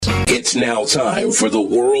It's now time for the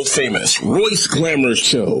world-famous Royce Glamour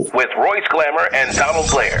Show with Royce Glamour and Donald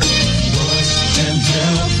Blair. Royce can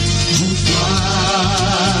help you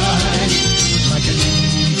fly like an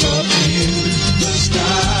eagle in the sky.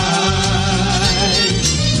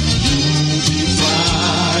 You'll be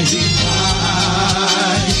flying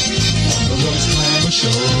high on the Royce Glamour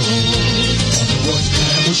Show. On the Royce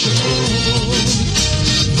Glamour Show.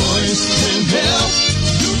 Royce can help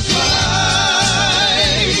you fly.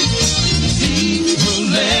 He will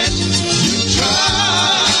let you try.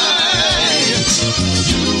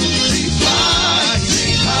 You'll be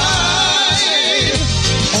flying high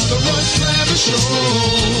on the Royce Glamour Show.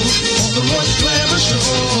 On the Royce Glamour Show.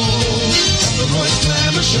 On the Royce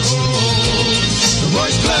Glamour Show. The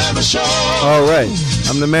Royce Glamour Show. All right.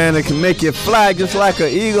 I'm the man that can make you fly just like an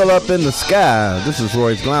eagle up in the sky. This is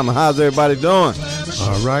Royce Glamour. How's everybody doing?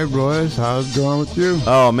 All right, Royce. How's it going with you?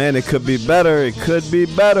 Oh, man, it could be better. It could be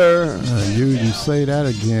better. You can say that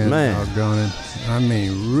again, Man. doggone it. I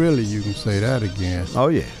mean, really, you can say that again. Oh,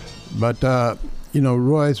 yeah. But,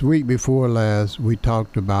 Royce, week before last, we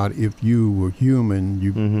talked about if you were human,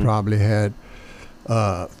 you probably had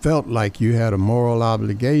felt like you had a moral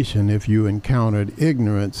obligation if you encountered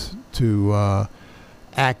ignorance to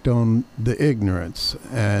act on the ignorance.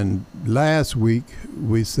 And last week,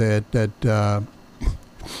 we said that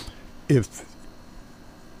if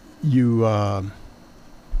you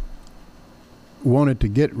wanted to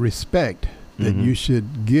get respect, that you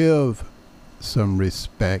should give some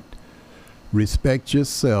respect. Respect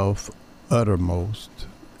yourself uttermost.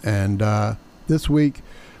 And this week,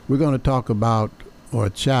 we're going to talk about or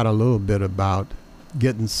chat a little bit about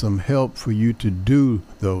getting some help for you to do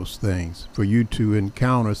those things, for you to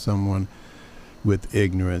encounter someone with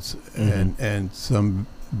ignorance and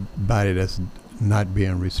somebody that's not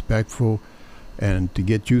being respectful, and to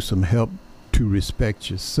get you some help to respect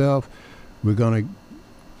yourself. We're going to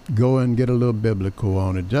go and get a little biblical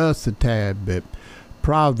on it, just a tad bit.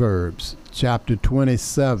 Proverbs chapter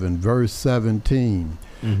 27, verse 17.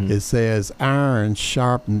 It says, iron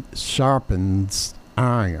sharpens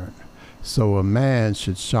iron. So a man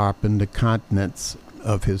should sharpen the countenance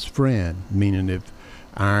of his friend, meaning if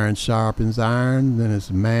iron sharpens iron, then it's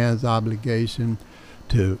a man's obligation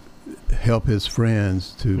to help his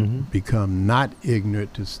friends to become not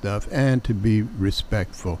ignorant to stuff and to be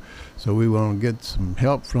respectful. So we want to get some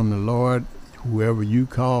help from the Lord. Whoever you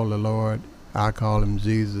call the Lord, I call him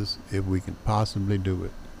Jesus, if we can possibly do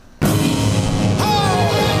it. Hands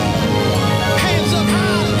up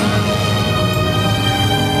high.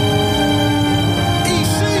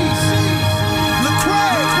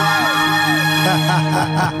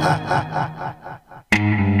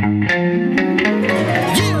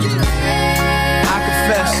 I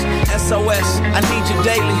confess, SOS, I need you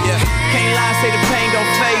daily. Can't lie, say the pain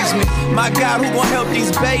don't faze me. My God, who gon' help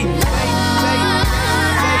these babies? My.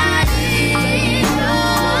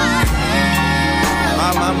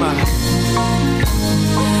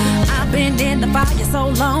 I've been in the fire so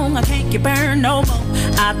long, I can't get burned no more.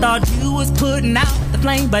 I thought you was putting out the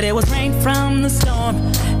flame, but it was rain from the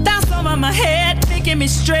storm. That's over my head, making me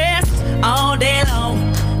stressed all day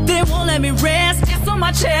long. They won't let me rest, it's on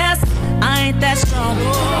my chest. I ain't that strong.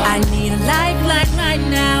 I need a lifeline right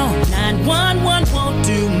now. 911 won't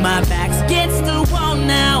do. My back's against the wall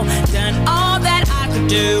now. Done all that I could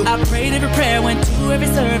do. I prayed every prayer, went to every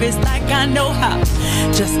service like I know how.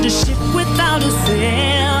 Just a ship without a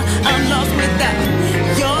sail. I'm lost without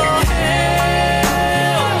your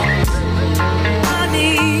help. I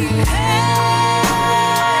need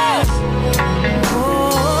help.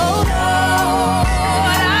 Oh Lord,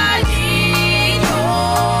 I need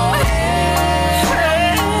your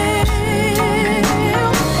help.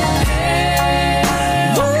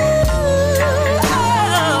 Ooh, oh,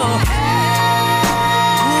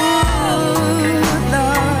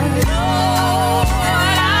 Lord,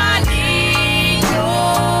 I need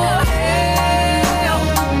your help.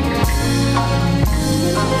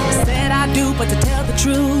 Said I do, but to tell the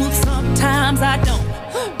truth, sometimes I don't.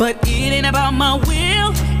 But it ain't about my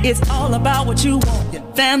will, it's all about what you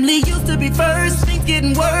want. Family used to be first, things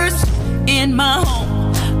getting worse in my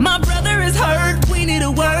home. My brother is hurt, we need a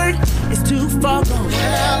word, it's too far gone.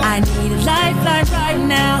 I need a lifeline right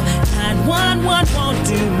now. 911 won't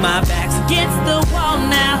do, my back's against the wall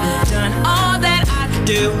now. Done all that I could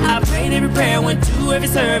do. I prayed every prayer, went to every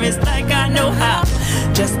service like I know how.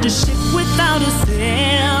 Just a ship without a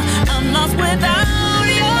sail, I'm lost without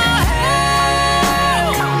your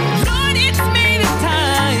help. Lord, it's me this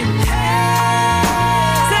time.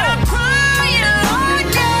 So I'm crying all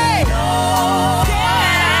day. Lord,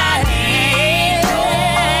 I need your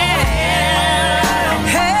help.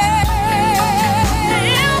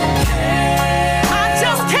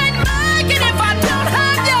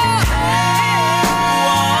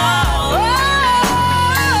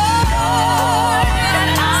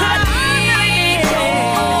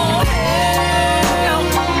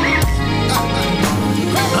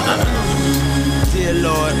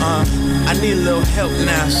 help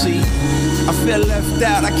now, see. I feel left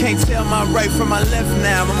out, I can't tell my right from my left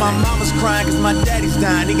now. But my mama's crying cause my daddy's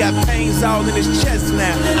dying. He got pains all in his chest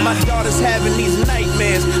now. My daughter's having these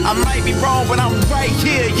nightmares. I might be wrong, but I'm right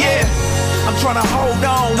here, yeah. I'm trying to hold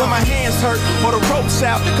on when my hands hurt or the ropes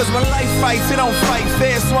out. Cause when life fights, it don't fight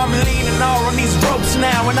fair. So I'm leaning all on these ropes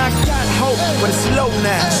now. And I got hope, but it's low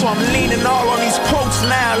now. So I'm leaning all on these quotes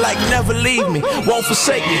now. Like never leave me, won't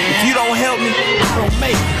forsake me. If you don't help me, I don't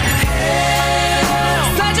make it.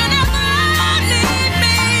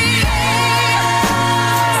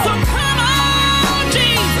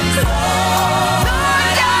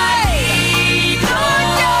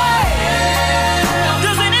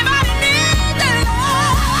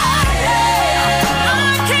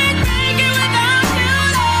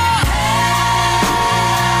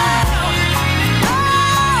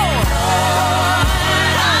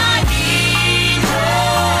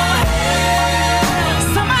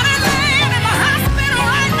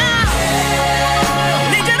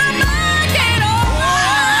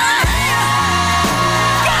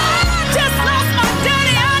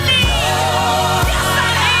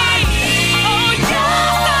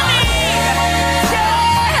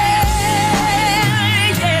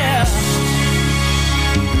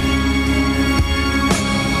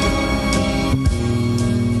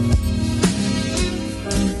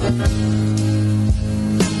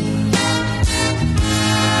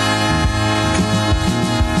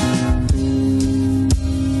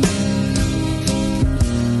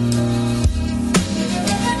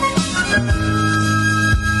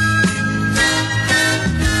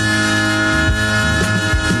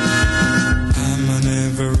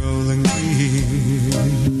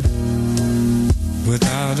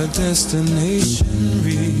 Destination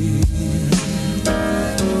real.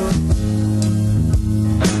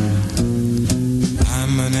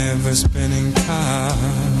 I'm an ever-spinning car,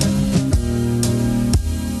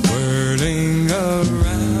 whirling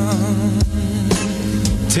around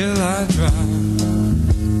till I drop.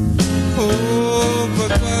 Oh,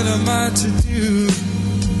 but what am I to do?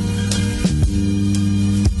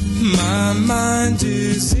 My mind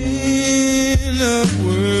is in a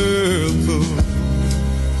whirlpool.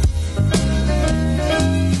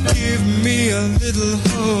 Give me a little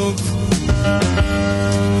hope.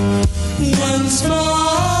 One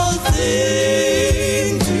small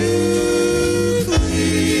thing to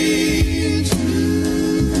cling to.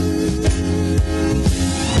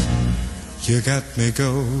 You got me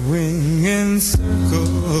going in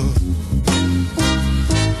circles.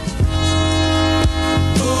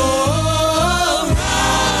 Oh,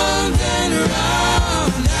 round and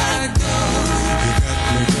round I go. You got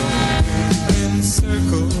me going in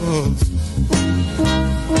circles.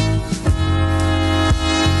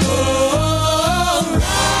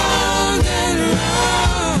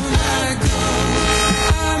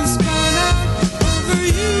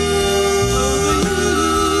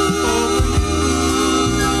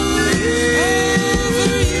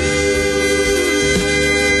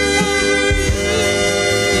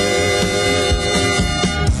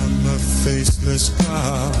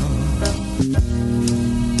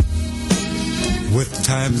 With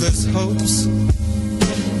timeless hopes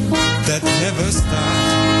that never stop.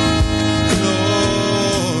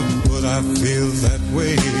 Lord, would I feel that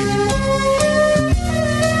way?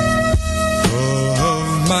 Full of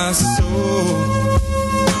my soulless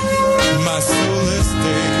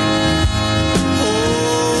day.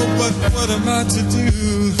 Oh, but what am I to do?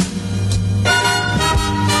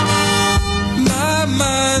 My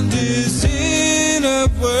mind is in a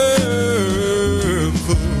whirlpool.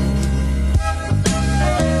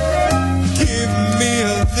 Give me a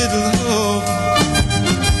little hope.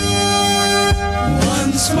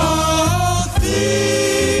 One small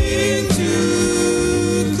thing to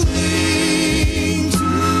cling to.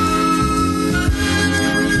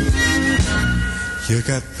 You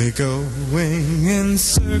got me going in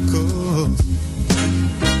circles.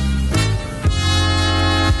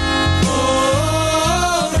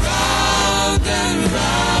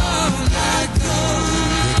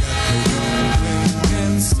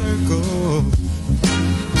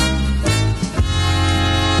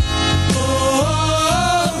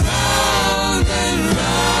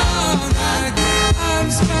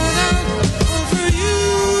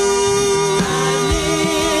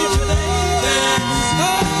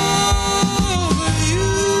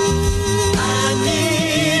 I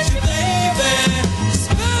need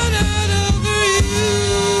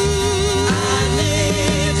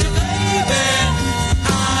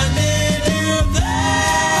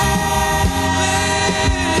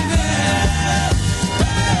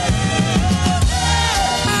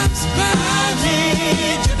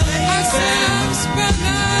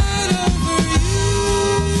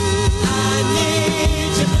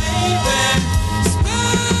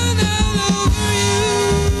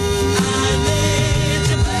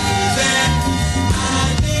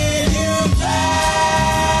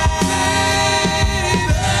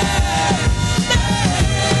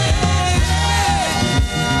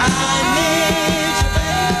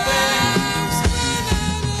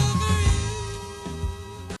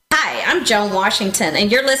I'm Joan Washington,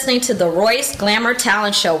 and you're listening to the Royce Glamour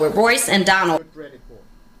Talent Show with Royce and Donald.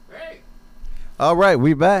 All right,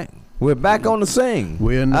 we back. We're back on the scene.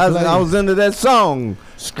 We're in the I was into that song,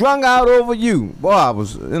 Strung Out Over You. Boy, I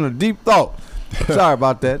was in a deep thought. Sorry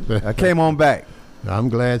about that. I came on back. I'm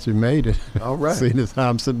glad you made it. All right. Seeing as how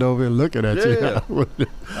I'm sitting over here looking at you, I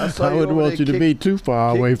wouldn't want you to be too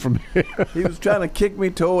far away from here. He was trying to kick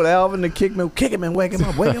me, told Alvin to kick me. Kick him and wake him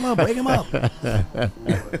up, wake him up, wake him up.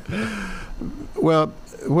 Well,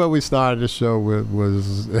 what we started the show with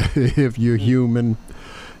was if you're human,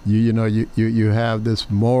 you have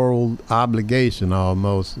this moral obligation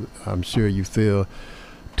almost, I'm sure you feel,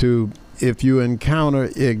 to, if you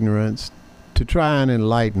encounter ignorance, to try and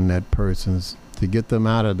enlighten that person's, to get them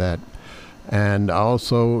out of that. And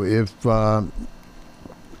also, if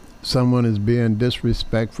someone is being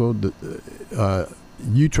disrespectful,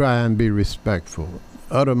 you try and be respectful,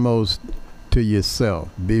 uttermost to yourself.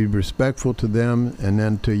 Be respectful to them and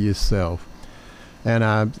then to yourself. And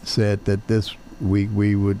I said that this week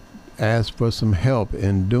we would ask for some help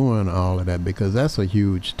in doing all of that, because that's a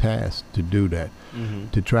huge task to do that,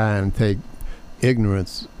 to try and take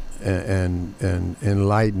ignorance and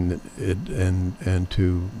enlighten it, and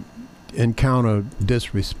to encounter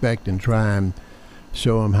disrespect and try and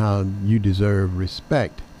show them how you deserve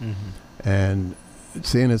respect. And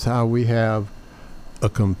seeing as how we have a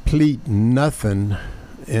complete nothing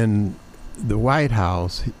in the White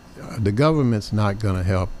House, the government's not going to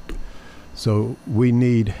help. So we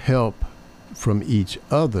need help from each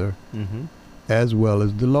other as well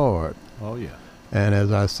as the Lord. Oh, yeah. And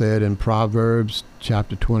as I said in Proverbs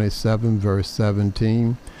chapter 27, verse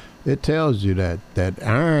 17, it tells you that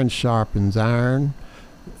iron sharpens iron.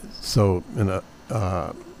 So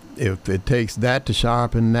if it takes that to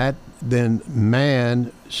sharpen that, then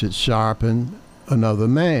man should sharpen another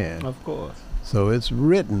man. Of course. So it's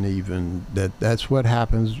written even that's what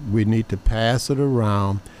happens. We need to pass it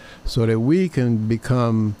around so that we can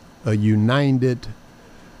become a united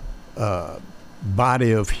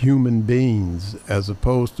body of human beings, as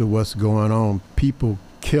opposed to what's going on, people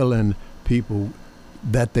killing people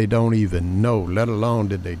that they don't even know, let alone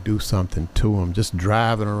did they do something to them, just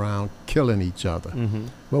driving around killing each other.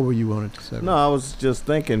 What were you wanting to say? No, I was just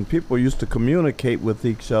thinking people used to communicate with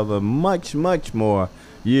each other much, much more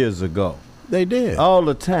years ago. They did. All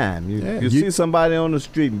the time. You see somebody on the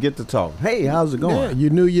street and get to talk. Hey, how's it going? Yeah, you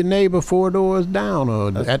knew your neighbor 4 doors down or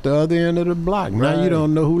at the other end of the block. Right. Now you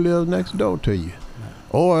don't know who lives next door to you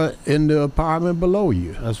or in the apartment below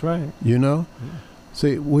you. That's right. You know?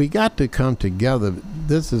 See, we got to come together.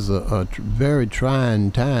 This is a very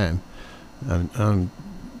trying time. I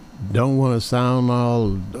don't want to sound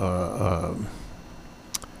all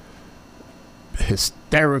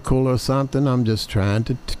hysterical or something. I'm just trying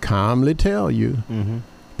to calmly tell you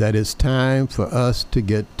that it's time for us to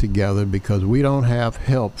get together, because we don't have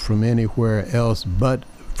help from anywhere else but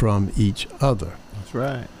from each other. That's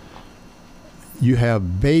right. You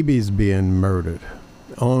have babies being murdered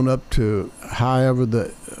on up to however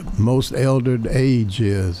the most eldered age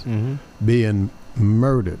is, being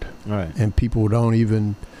murdered. Right. And people don't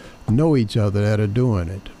even know each other that are doing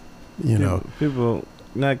it. You know. People,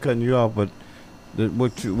 not cutting you off, but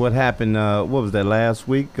what happened, what was that, last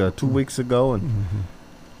week, 2 weeks ago, and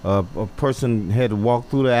a person had to walk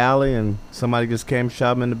through the alley and somebody just came,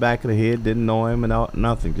 shot him in the back of the head, didn't know him and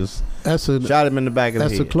nothing, just shot him in the back of the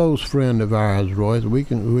head. That's a close friend of ours, Royce. We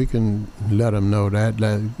can let him know that.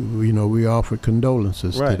 We offered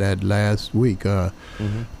condolences to that last week to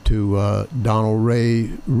Donald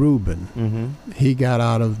Ray Rubin. He got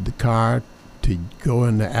out of the car to go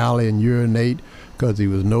in the alley and urinate because he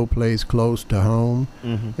was no place close to home.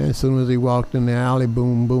 And as soon as he walked in the alley,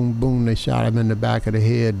 boom, boom, boom, they shot him in the back of the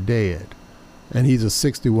head, dead. And he's a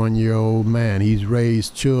 61-year-old man. He's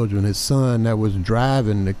raised children. His son that was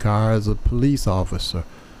driving the car is a police officer.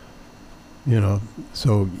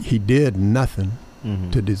 So he did nothing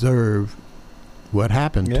to deserve what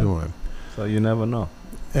happened to him. So you never know.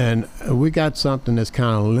 And we got something that's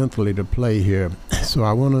kind of lengthy to play here. So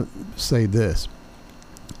I want to say this.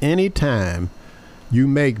 Anytime you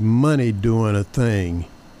make money doing a thing,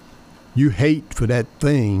 you hate for that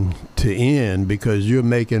thing to end because you're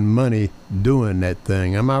making money doing that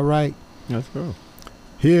thing. Am I right? That's true.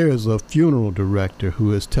 Here is a funeral director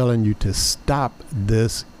who is telling you to stop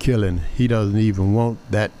this killing. He doesn't even want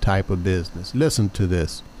that type of business. Listen to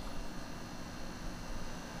this.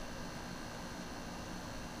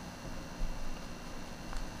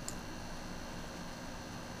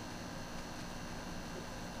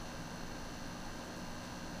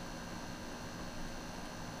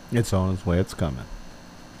 It's on its way. It's coming.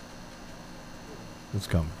 It's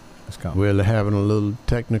coming. It's coming. We're having a little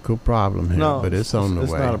technical problem here, but it's on the way.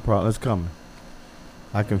 It's not a problem. It's coming.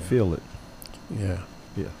 I can feel it. Yeah.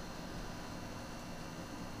 Yeah.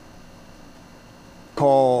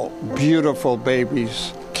 Call beautiful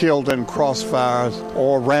babies killed in crossfires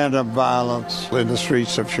or random violence in the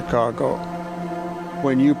streets of Chicago.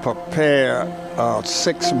 When you prepare a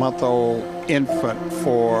 6-month-old infant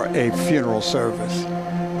for a funeral service,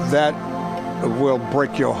 that will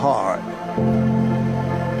break your heart.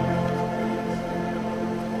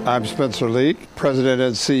 I'm Spencer Leak, President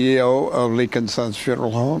and CEO of Leak & Sons Funeral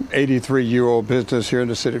Home, 83-year-old business here in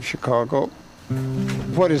the city of Chicago.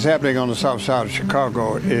 What is happening on the south side of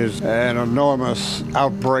Chicago is an enormous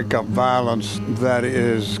outbreak of violence that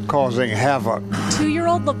is causing havoc.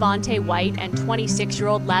 2-year-old Levante White and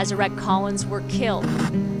 26-year-old Lazarette Collins were killed.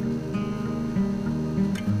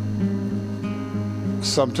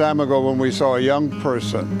 Some time ago when we saw a young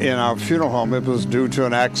person in our funeral home, it was due to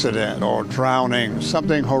an accident or drowning,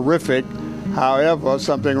 something horrific, however,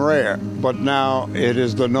 something rare. But now it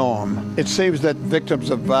is the norm. It seems that victims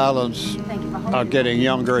of violence are getting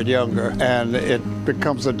younger and younger, and it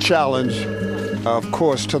becomes a challenge, of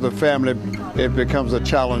course, to the family. It becomes a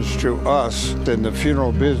challenge to us in the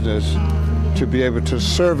funeral business to be able to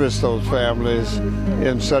service those families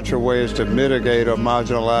in such a way as to mitigate or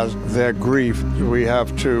marginalize their grief. We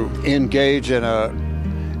have to engage in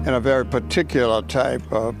a very particular type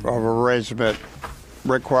of arrangement.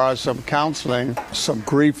 Requires some counseling, some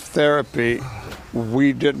grief therapy.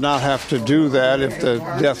 We did not have to do that if the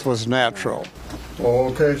death was natural.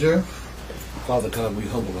 Okay, Jeff? Father God, we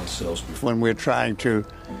humble ourselves before. When we're trying to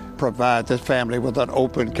provide this family with an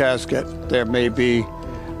open casket, there may be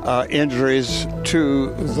injuries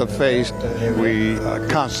to the face. We are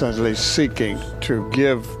constantly seeking to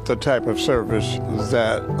give the type of service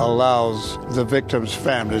that allows the victim's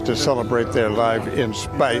family to celebrate their life in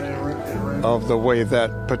spite of the way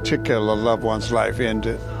that particular loved one's life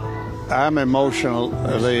ended. I'm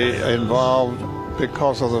emotionally involved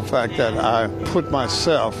because of the fact that I put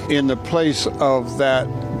myself in the place of that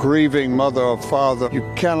grieving mother or father. You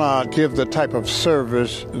cannot give the type of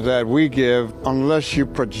service that we give unless you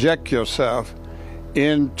project yourself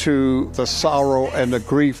into the sorrow and the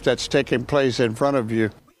grief that's taking place in front of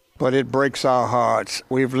you. But it breaks our hearts.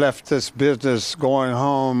 We've left this business going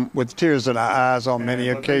home with tears in our eyes on many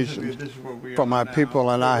occasions for my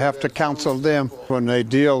people, and I have to counsel them when they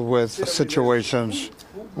deal with situations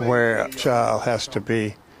where a child has to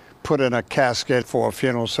be put in a casket for a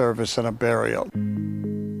funeral service and a burial.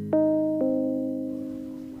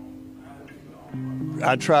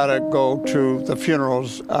 I try to go to the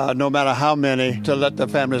funerals, no matter how many, to let the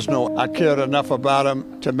families know I cared enough about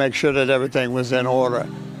them to make sure that everything was in order.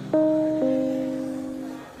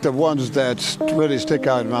 The ones that really stick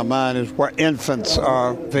out in my mind is where infants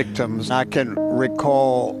are victims. I can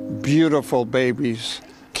recall beautiful babies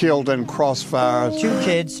killed in crossfires. 2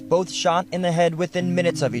 kids, both shot in the head within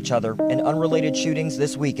minutes of each other in unrelated shootings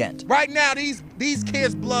this weekend. Right now, these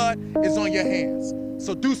kids' blood is on your hands.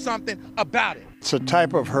 So do something about it. It's a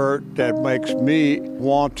type of hurt that makes me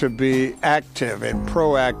want to be active and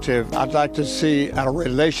proactive. I'd like to see a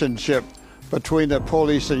relationship between the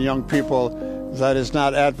police and young people that is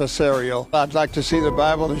not adversarial. I'd like to see the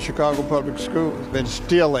Bible in Chicago Public Schools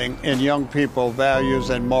instilling in young people values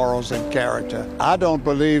and morals and character. I don't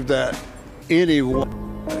believe that anyone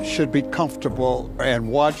should be comfortable and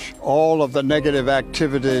watch all of the negative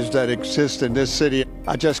activities that exist in this city.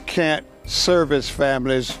 I just can't service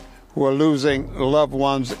families who are losing loved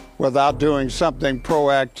ones without doing something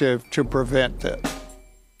proactive to prevent it.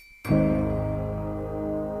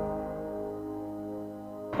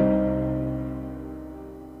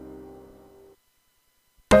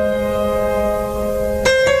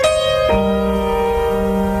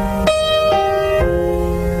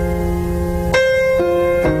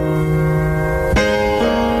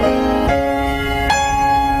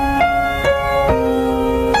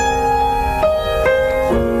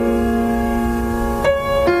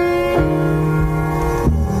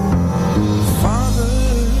 Father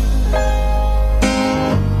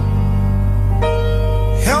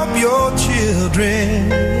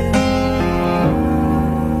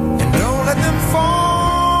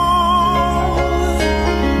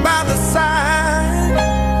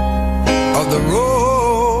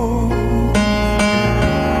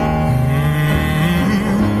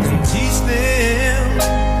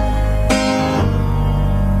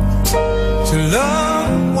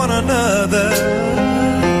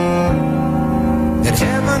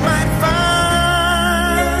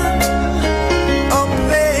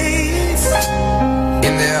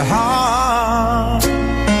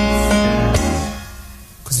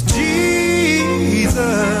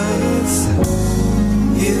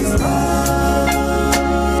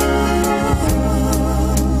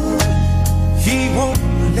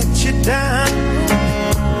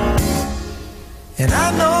And I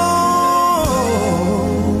know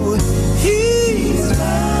he's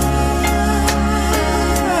mine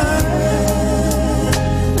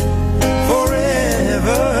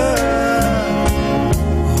forever.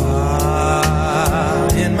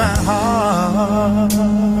 In my heart,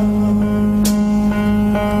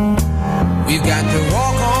 we've got to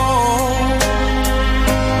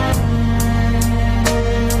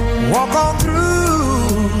walk on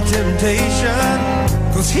through temptation,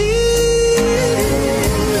 'cause His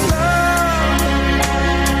love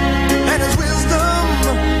and His wisdom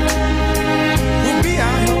will be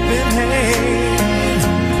our helping hand.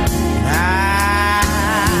 I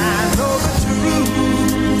know the truth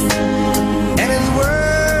and His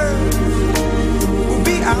word will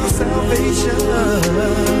be our salvation.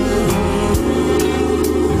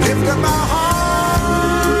 Lift up our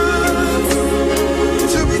hearts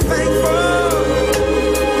to be thankful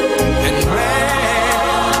and glad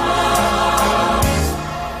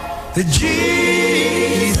that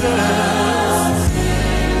Jesus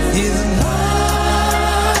is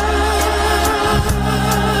love.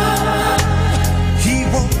 He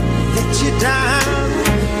won't let you down.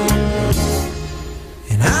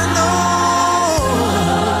 And I know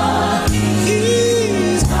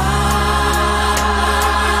He's mine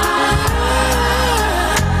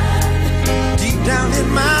deep down in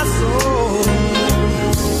my soul.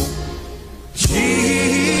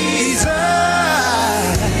 Jesus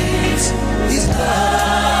is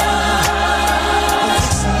love.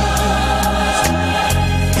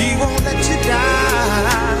 He won't let you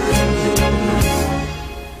down.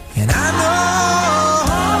 And I know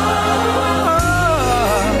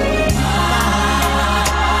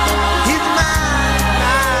He's mine,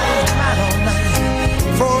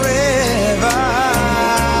 forever.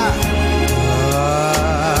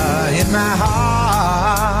 In my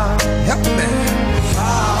heart, help me.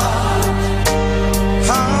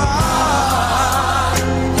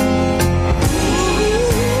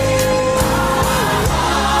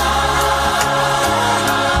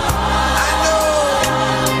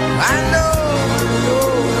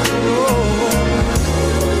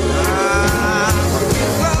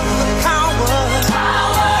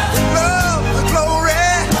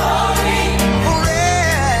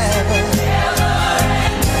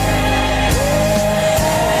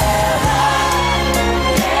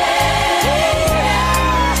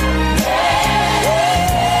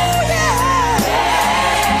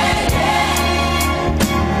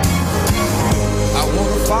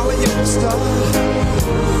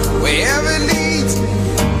 Wherever it leads me,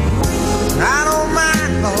 I don't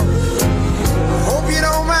mind, Lord. I hope you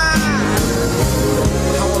don't mind.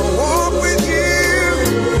 I want to walk with you,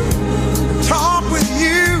 talk with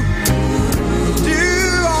you, do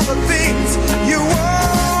all the things you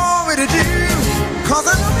want me to do. 'Cause I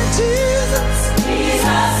know that Jesus is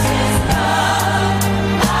love.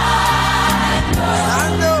 I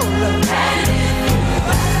know that.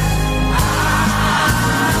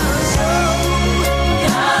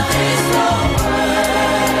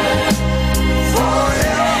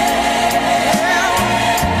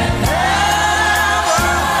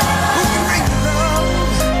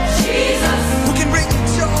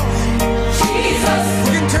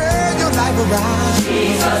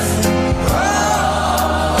 Jesus.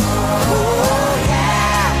 Oh,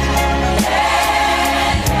 yeah. Yeah.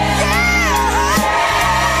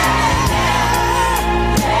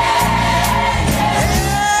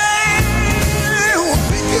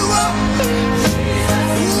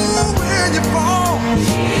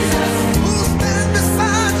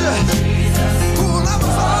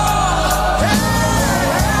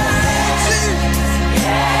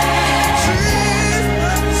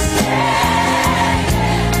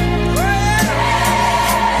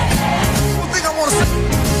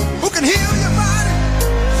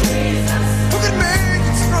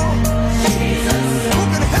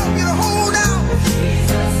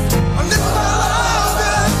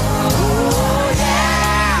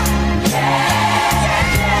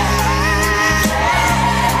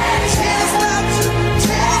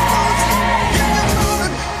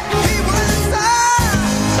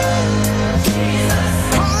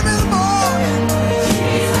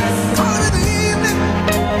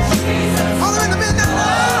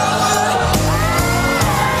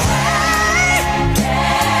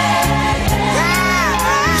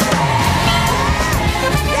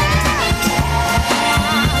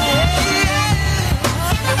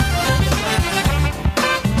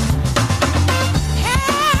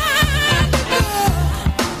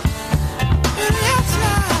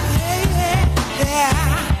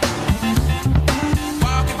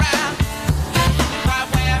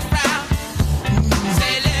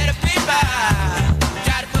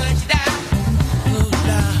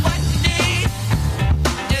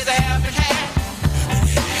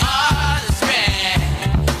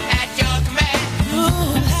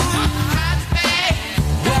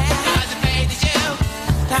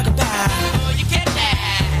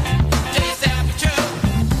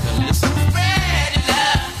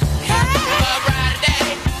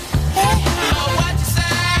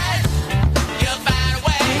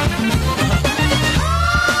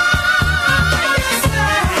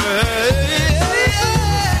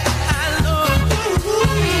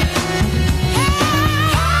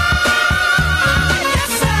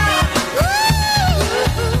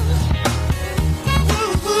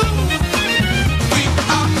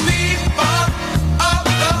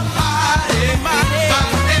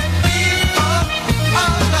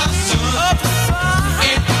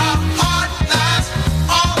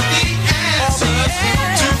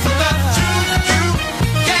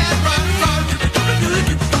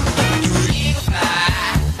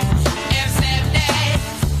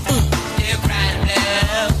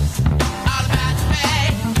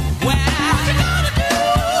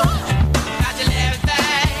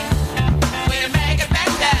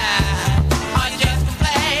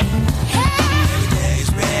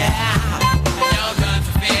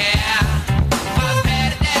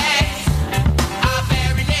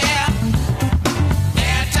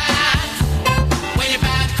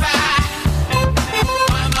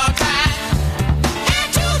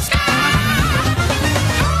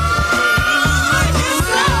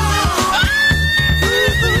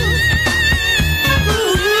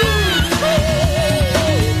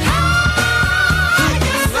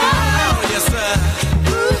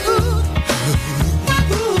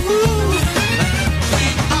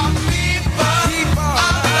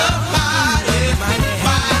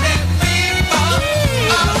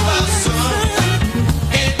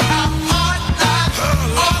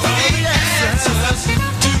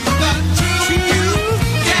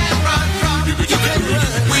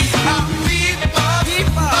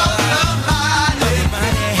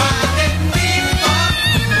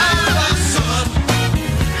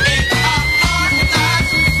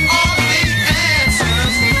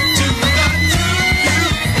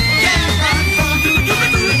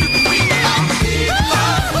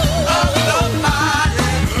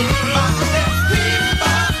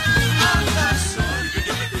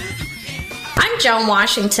 Joan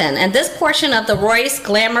Washington, and this portion of the Royce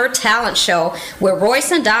Glamour Talent Show with Royce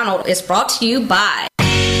and Donald is brought to you by...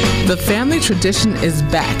 The family tradition is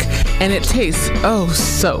back, and it tastes oh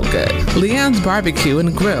so good. Leon's Barbecue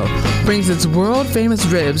and Grill brings its world-famous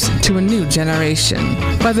ribs to a new generation.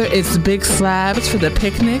 Whether it's big slabs for the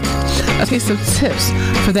picnic, a taste of tips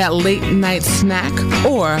for that late-night snack,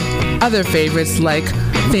 or other favorites like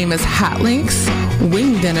famous hot links,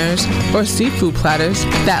 wing dinners, or seafood platters,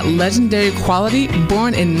 that legendary quality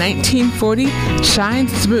born in 1940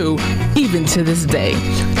 shines through even to this day.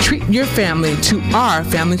 Treat your family to our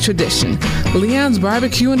family tradition. Leon's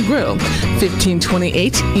Barbecue and Grill,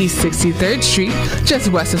 1528 East 63rd Street,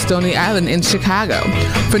 just west of Stony Island in Chicago.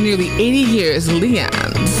 For nearly 80 years,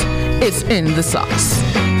 Leon's, it's in the sauce.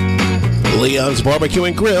 Leon's Barbecue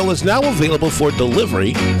and Grill is now available for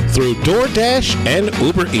delivery through DoorDash and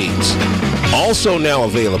Uber Eats. Also now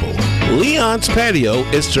available, Leon's Patio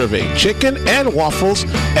is serving chicken and waffles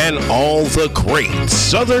and all the great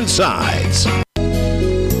southern sides.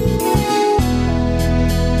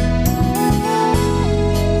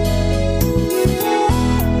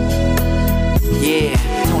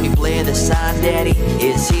 The sign daddy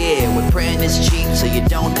is here. With printing is cheap, so you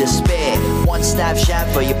don't despair. One-stop shop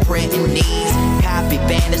for your printing needs. Copy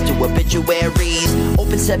banners to obituaries.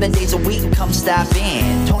 Open 7 days a week, come stop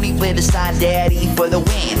in. Tony Blair, the sign daddy for the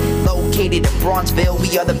win. Located in Bronxville,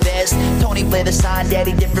 we are the best. Tony Blair, the sign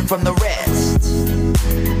daddy, different from the rest.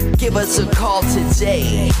 Give us a call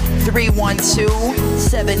today,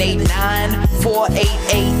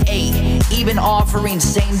 312-789-4888. Even offering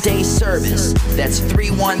same-day service. That's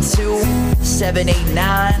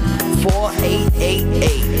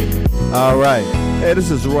 312-789-4888. All right. Hey,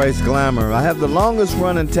 this is Royce Glamour. I have the longest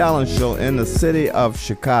running talent show in the city of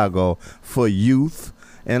Chicago for youth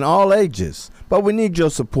and all ages. But we need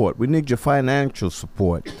your support. We need your financial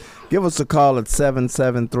support. Give us a call at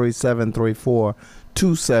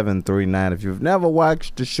 773-734-2739. If you've never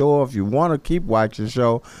watched the show, or if you want to keep watching the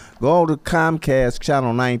show, go to Comcast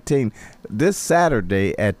Channel 19 this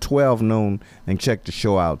Saturday at 12 noon and check the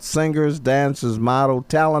show out. Singers, dancers, model,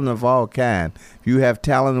 talent of all kind. If you have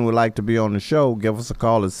talent and would like to be on the show, give us a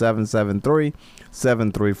call at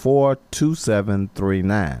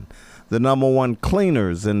 773-734-2739. The number one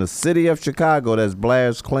cleaners in the city of Chicago, that's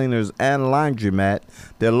Blair's Cleaners and Laundromat.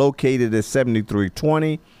 They're located at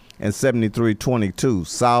 7320 and 7322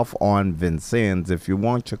 South on Vincennes. If you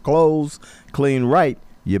want your clothes clean right,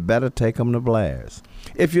 you better take them to Blair's.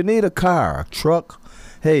 If you need a car, a truck,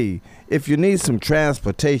 hey, if you need some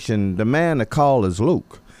transportation, the man to call is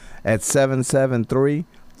Luke at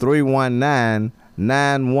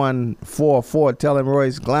 773-319-9144. Tell him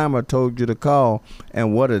Royce Glamour told you to call,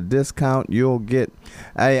 and what a discount you'll get.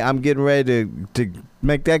 Hey, I'm getting ready to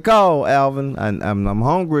make that call, Alvin. I'm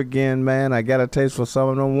hungry again, man. I got a taste for some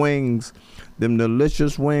of them wings. Them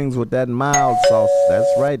delicious wings with that mild sauce.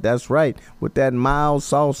 That's right. With that mild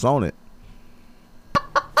sauce on it.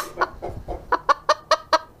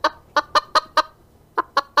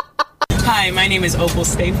 Hi, my name is Opal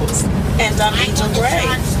Staples. And I'm Angel Gray.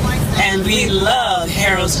 And we love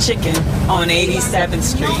Harold's Chicken on 87th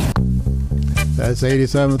Street. That's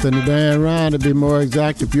 87th and the Dan Ryan, to be more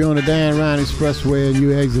exact. If you're on the Dan Ryan Expressway and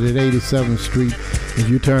you exit at 87th Street, if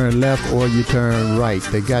you turn left or you turn right,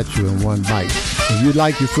 they got you in one bite. If you'd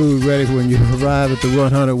like your food ready when you arrive at the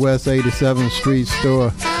 100 West 87th Street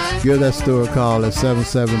store, give that store a call at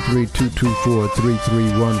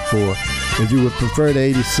 773-224-3314. If you would prefer the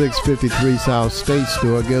 8653 South State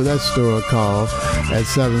store, give that store a call at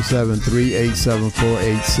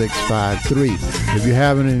 773-874-8653. If you're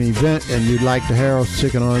having an event and you'd like the Harold's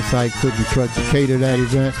Chicken on-site cooking truck to cater that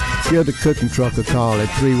event, give the cooking truck a call at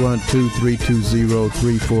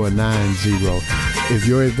 312-320-3490. If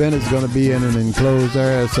your event is going to be in an enclosed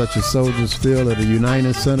area such as Soldiers Field or the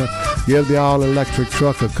United Center, give the all-electric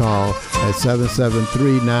truck a call at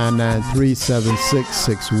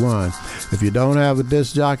 773-993-7661. If you don't have a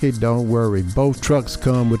disc jockey, don't worry. Both trucks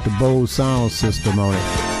come with the Bose sound system on it.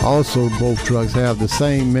 Also, both trucks have the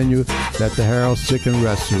same menu that the Harold's Chicken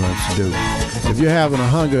restaurants do. If you're having a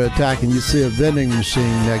hunger attack and you see a vending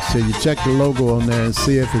machine next to you, check the logo on there and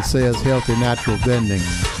see if it says Healthy Natural Vending.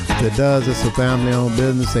 If it does, it's a family-owned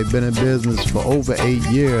business. They've been in business for over 8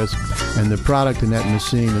 years, and the product in that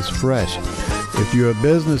machine is fresh. If you're a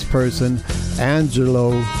business person,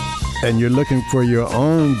 Angelo, and you're looking for your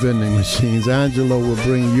own vending machines, Angelo will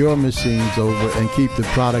bring your machines over and keep the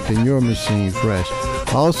product in your machine fresh.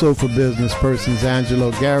 Also for business persons,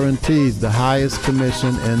 Angelo guarantees the highest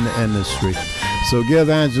commission in the industry. So give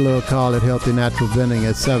Angelo a call at Healthy Natural Vending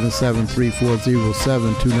at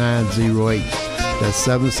 773-407-2908. That's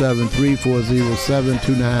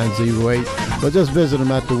 773-407-2908. Or just visit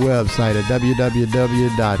them at the website at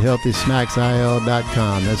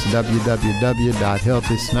www.healthysnacksil.com. That's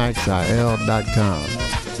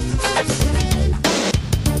www.healthysnacksil.com.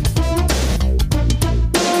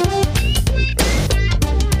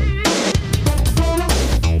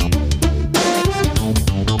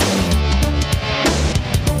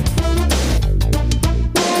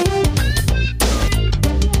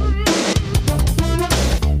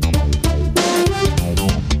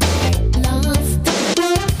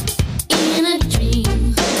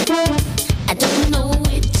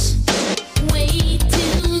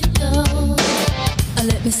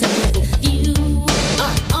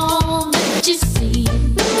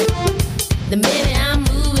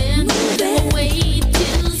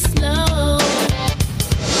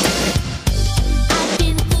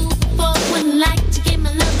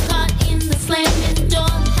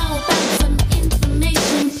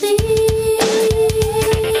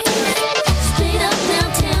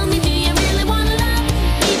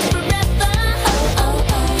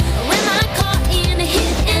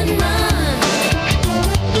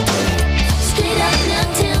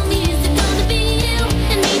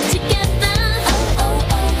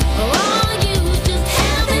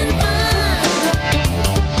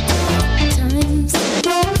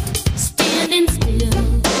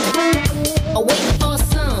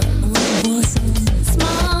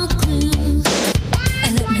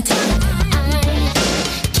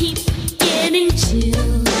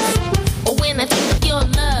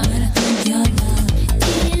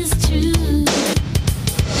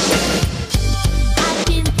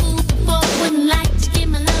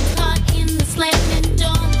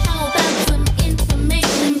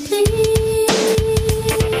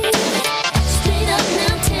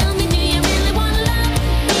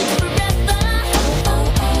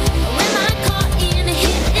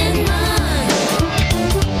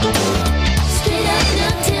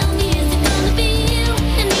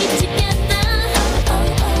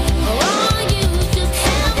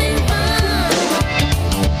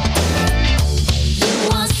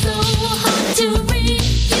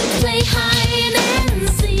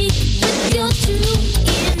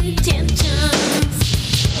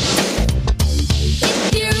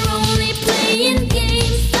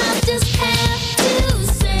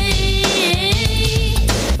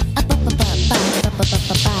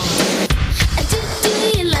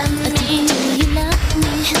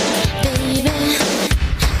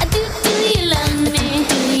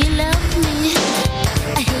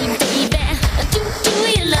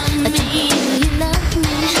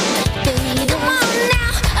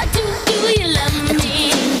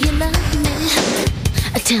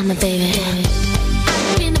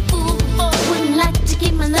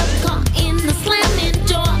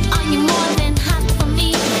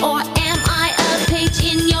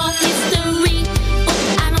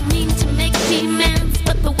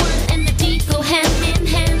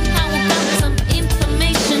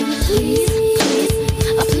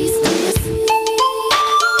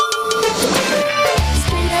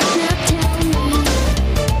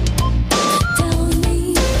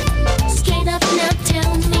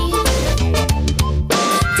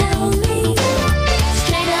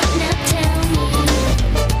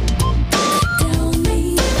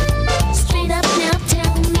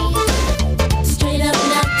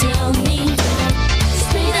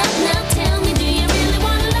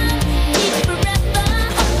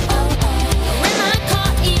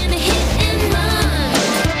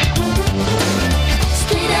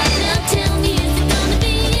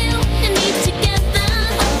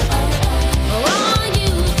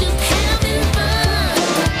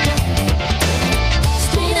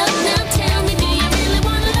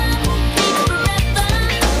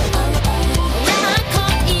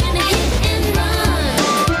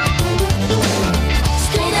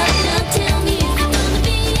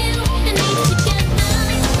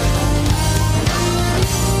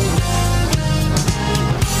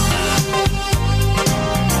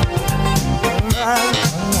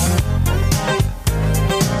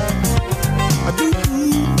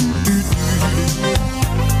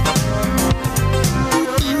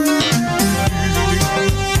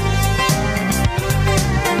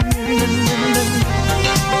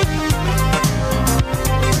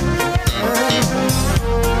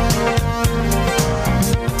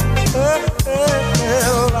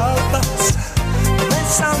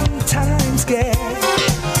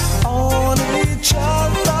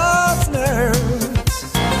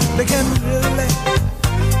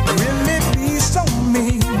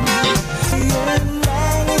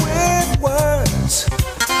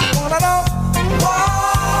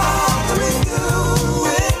 What do we do?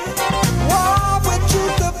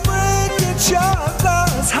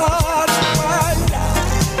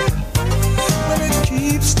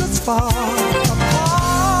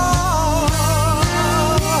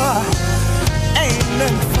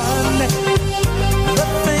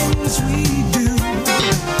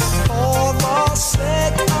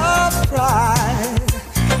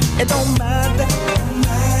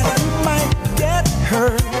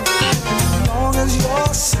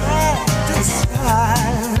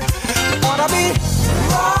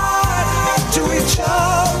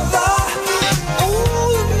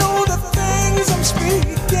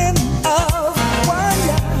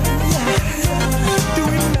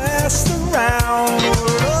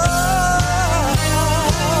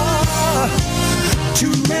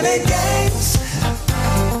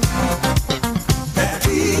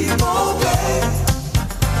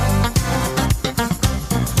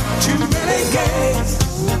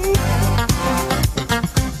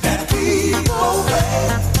 that people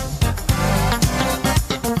wait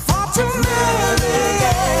for too many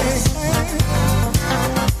games.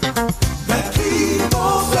 That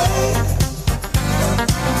people wait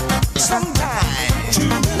sometimes too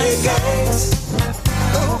many games.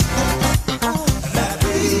 That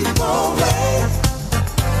people wait.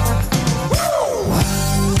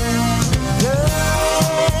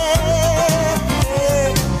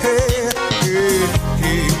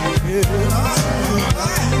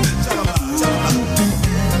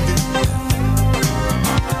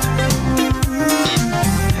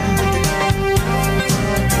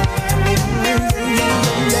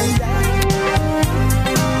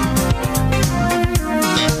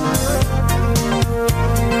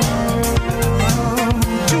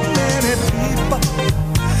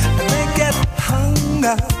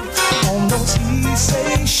 On those he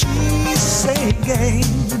say, she say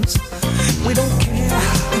games. We don't care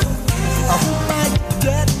who might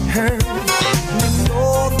get hurt. We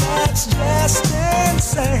know that's just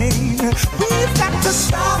insane. We've got to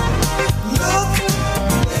stop, look,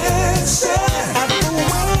 listen at the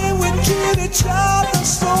way we treat each other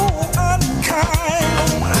so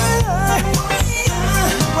unkind.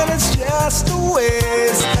 When it's just a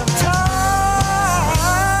waste of time.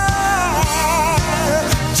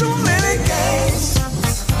 Too many games.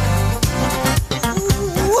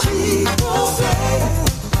 Ooh, people play.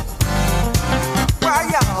 Why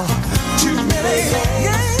y'all? Too many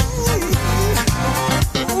games.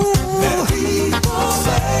 Ooh, people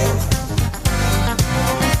play.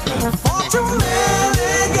 For too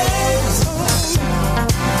many games.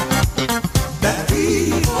 That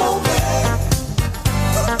people play.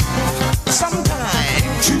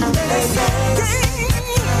 Sometimes too many games.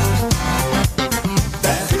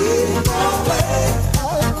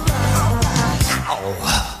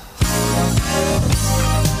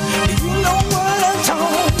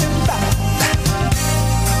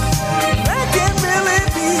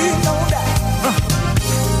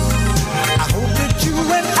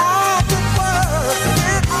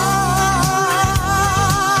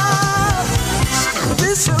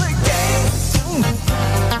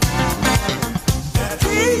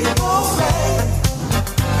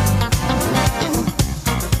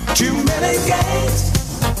 Too many games.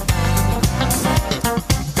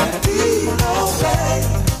 People play.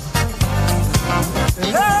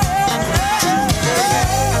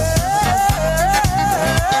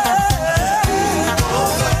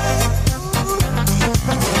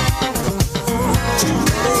 Too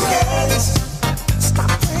many games.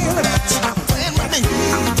 Stop playing with me. Stop playing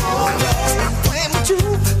with you.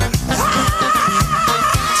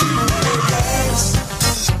 Too many games.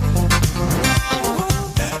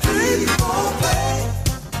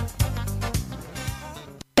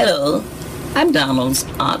 Hello, I'm Donald's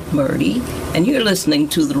Aunt Murdy, and you're listening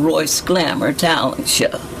to the Royce Glamour Talent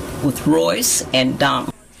Show with Royce and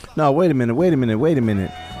Donald. No, wait a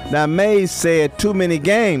minute. Now, Maze said too many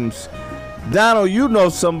games. Donald, you know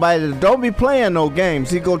somebody that don't be playing no games.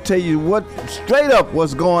 He gonna tell you what straight up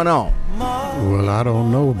what's going on. Well, I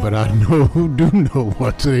don't know, but I know who do know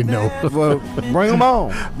what they know. Well, bring them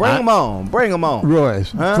on. Bring them on.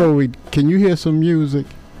 Royce, can you hear some music?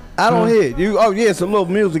 I don't hear it. Oh, yeah, some little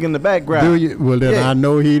music in the background. Do you? Well, then I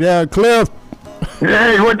know he there. Cliff.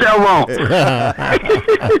 Hey, what y'all want? Hey,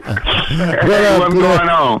 what's going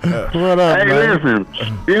on? What up, hey, man? Listen,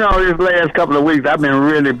 you know, these last couple of weeks, I've been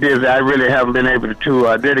really busy. I really haven't been able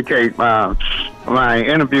to dedicate my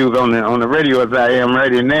interviews on the radio as I am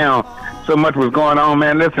ready now. So much was going on,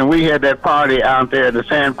 man. Listen, we had that party out there, the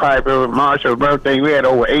Sandpiper Marshall's birthday. We had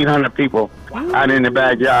over 800 people out in the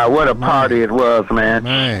backyard. What a party it was, man.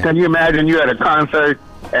 Can you imagine you at a concert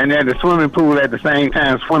and at the swimming pool at the same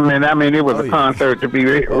time swimming? I mean, it was a concert to be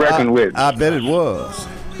reckoned with. I bet it was.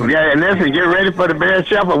 Yeah, and listen, get ready for the Bears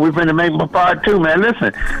Shuffle. We're going to make my part two, man.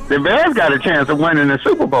 Listen, the Bears got a chance of winning the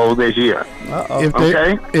Super Bowl this year.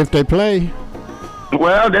 If they play.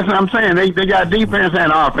 Well, that's what I'm saying. They got defense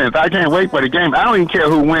and offense. I can't wait for the game. I don't even care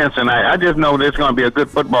who wins tonight. I just know there's going to be a good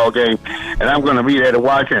football game, and I'm going to be there to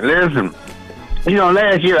watch it. Listen, you know,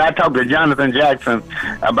 last year I talked to Jonathan Jackson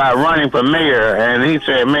about running for mayor, and he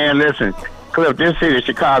said, man, listen, Cliff, this city of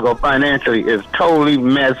Chicago financially is totally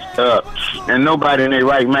messed up, and nobody in their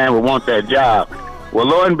right mind would want that job. Well,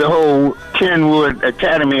 lo and behold, Kenwood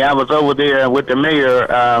Academy, I was over there with the mayor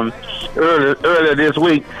earlier this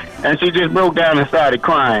week, and she just broke down and started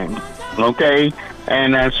crying. okay?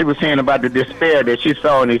 And she was saying about the despair that she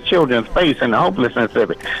saw in these children's face and the hopelessness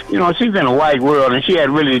of it. You know, she's in a white world, and she had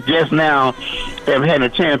really just now have had a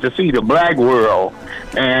chance to see the black world,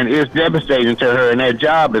 and it's devastating to her, and that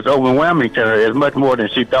job is overwhelming to her. It's much more than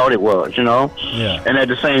she thought it was, you know? Yeah. And at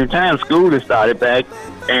the same time, school has started back,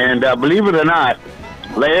 and believe it or not,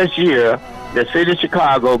 last year, the city of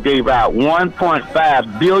Chicago gave out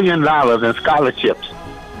 $1.5 billion in scholarships.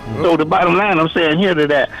 So the bottom line I'm saying here to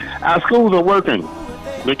that, our schools are working.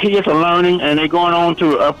 The kids are learning, and they're going on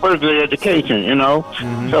to further education, you know.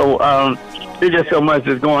 So there's just so much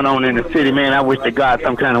that's going on in the city, man. I wish to God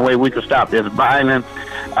some kind of way we could stop this violence.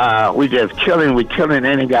 We just killing. It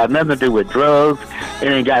ain't got nothing to do with drugs. It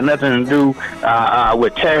ain't got nothing to do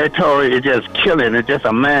with territory. It's just killing. It's just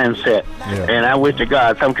a mindset. Yeah. And I wish to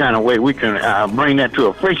God some kind of way we can bring that to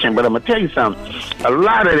a fruition. But I'm going to tell you something. A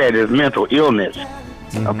lot of that is mental illness.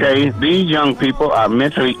 Okay, these young people are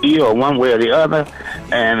mentally ill one way or the other,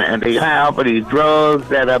 and they high off of these drugs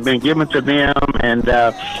that have been given to them, and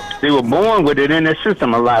they were born with it in their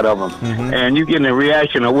system, a lot of them. And you getting a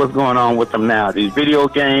reaction of what's going on with them now. These video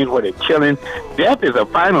games where they're killing. Death is a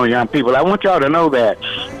final, young people. I want y'all to know that.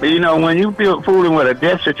 But, you know, when you feel fooling with a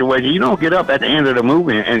death situation, you don't get up at the end of the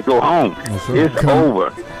movie and go home. It's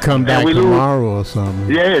over. Come back tomorrow or something.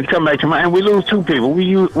 Yeah, come back tomorrow. And we lose two people.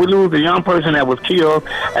 We lose the young person that was killed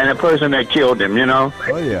and the person that killed him, you know?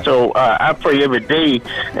 Oh, yeah. So I pray every day.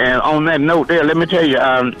 And on that note there, let me tell you,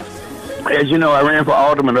 as you know, I ran for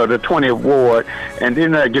alderman of the 20th ward, and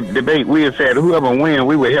then the debate, we had said whoever win,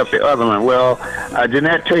 we would help the other one. Well,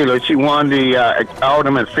 Jeanette Taylor, she won the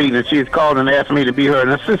alderman seat, and she's called and asked me to be her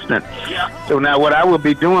assistant. So now what I will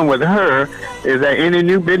be doing with her is that any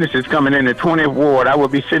new businesses coming in the 20th ward, I will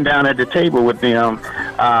be sitting down at the table with them,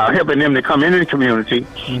 helping them to come into the community.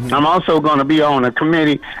 I'm also going to be on a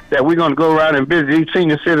committee that we're going to go around and visit these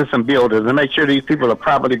senior citizen builders and make sure these people are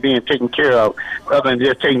properly being taken care of, other than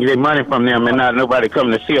just taking their money from them and not nobody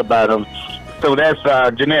coming to see about them. So that's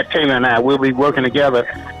Jeanette Taylor and I. We'll be working together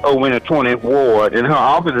over in the 20th ward, and her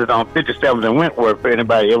office is on 57th and Wentworth. For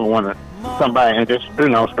anybody ever want to somebody and just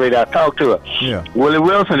straight out talk to her. Yeah. Willie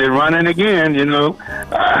Wilson is running again. You know.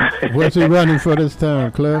 What's he running for this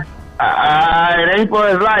time, Cliff? It ain't for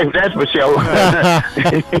his life, that's for sure.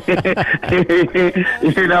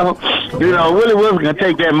 you know, Willie Wilson can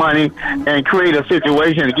take that money and create a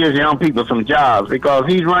situation that gives young people some jobs, because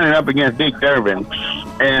he's running up against Dick Durbin,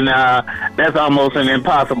 and that's almost an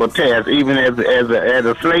impossible task, even as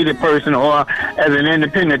a slated person or as an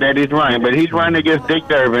independent that he's running. But he's running against Dick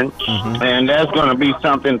Durbin, and that's going to be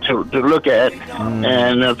something to look at.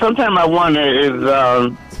 And sometimes I wonder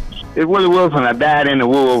is Willie Wilson a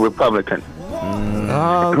dyed-in-the-wool Republican?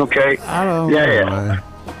 Okay. I don't know.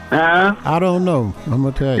 I don't know. I'm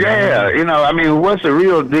going to tell you. Yeah, you know, I mean, what's the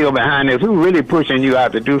real deal behind this? Who's really pushing you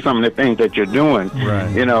out to do some of the things that you're doing? Right.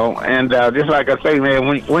 You know, and just like I say, man,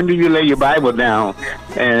 when do you lay your Bible down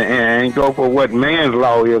and go for what man's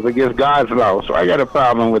law is against God's law? So I got a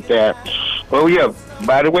problem with that. Oh, yeah.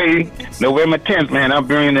 By the way, November 10th, man, I'm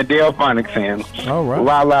bringing the Delphonics in. All right.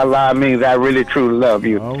 La, la, la means I really, truly love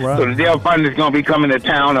you. All right. So the Delphonics going to be coming to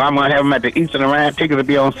town. I'm going to have them at the Eastern Rand. Tickets will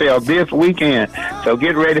be on sale this weekend. So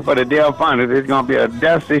get ready for the Delphonics. It's going to be a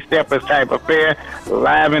Dusty Steppers type affair,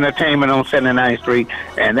 live entertainment on 79th Street.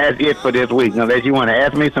 And that's it for this week, unless you want to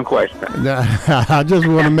ask me some questions. I just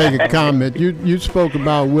want to make a comment. You spoke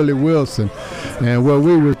about Willie Wilson. And what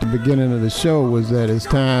we were at the beginning of the show was that it's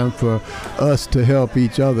time for us to help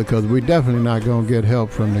each other, because we're definitely not going to get help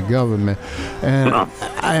from the government.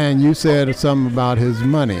 And you said something about his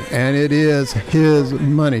money, and it is his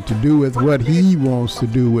money to do with what he wants to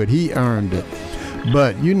do with. He earned it.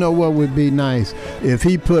 But you know what would be nice? If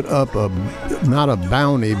he put up not a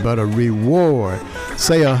bounty, but a reward,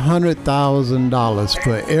 say $100,000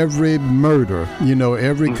 for every murder,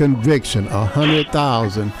 every conviction,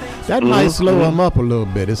 $100,000. That might slow him up a little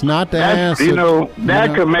bit. It's not the answer.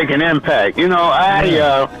 That could make an impact.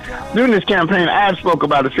 During this campaign, I spoke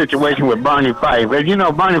about a situation with Barney Fife. As you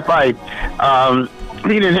know, Barney Fife,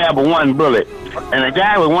 he didn't have one bullet. And a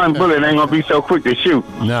guy with one bullet ain't going to be so quick to shoot.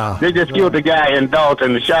 No. They just killed the guy in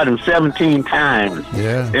Dalton and shot him 17 times.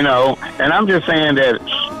 Yeah. And I'm just saying that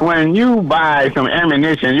when you buy some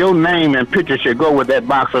ammunition, your name and picture should go with that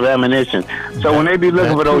box of ammunition. So when they be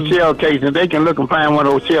looking for those shell casings, they can look and find one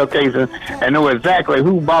of those shell casings and know exactly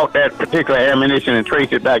who bought that particular ammunition and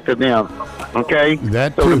trace it back to them. Okay?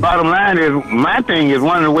 So the bottom line is, my thing is,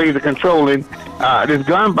 one of the ways of controlling this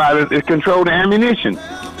gun violence is control the ammunition.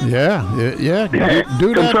 Yeah.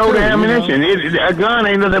 Do control that the ammunition. A gun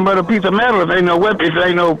ain't nothing but a piece of metal. If ain't no weapons,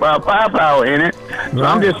 ain't no firepower in it. So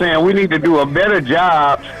I'm just saying we need to do a better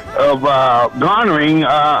job garnering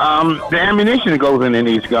the ammunition that goes in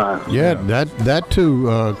these guns. Yeah, that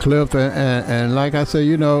too, Cliff. And like I say,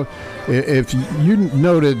 you know, if you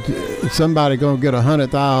know that somebody gonna get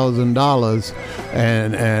 $100,000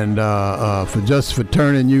 and for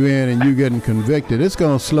turning you in and you getting convicted, it's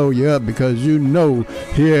gonna slow you up, because you know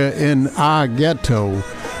here in our ghetto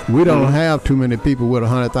we don't have too many people with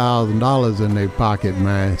 $100,000 in their pocket,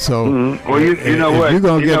 man. So well, you know what? If you're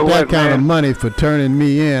gonna get that kind man? of money for turning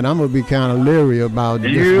me in, I'm gonna be kind of leery about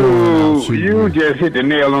just going out shooting. You just hit the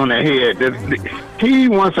nail on the head. He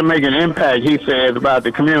wants to make an impact, he says, about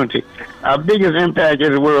the community. Our biggest impact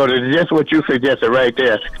in the world is just what you suggested right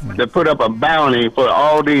there, to put up a bounty for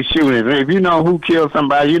all these shootings. If you know who killed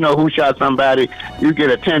somebody, you know who shot somebody, you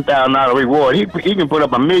get a $10,000 reward. He can put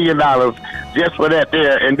up $1 million just for that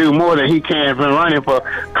there and do more than he can from running for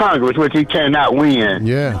Congress, which he cannot win.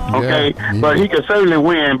 Okay? Yeah. But he can certainly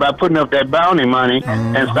win by putting up that bounty money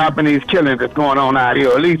and stopping these killings that's going on out here.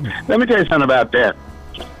 At least, let me tell you something about that.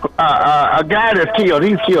 A guy that's killed,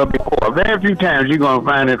 he's killed before. Very few times you're going to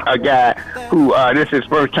find a guy who, this is his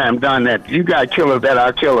first time done that. You got killers that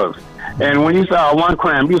are killers. And when you solve one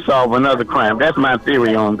crime, you solve another crime. That's my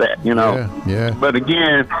theory on that, you know. Yeah. But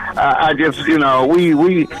again, I just, you know,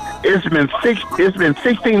 it's been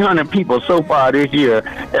 1,600 people so far this year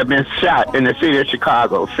have been shot in the city of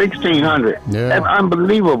Chicago. 1,600. Yeah. That's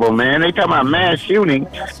unbelievable, man. They talking about mass shooting.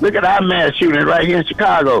 Look at our mass shooting right here in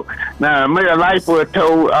Chicago. Now, Mayor Lightfoot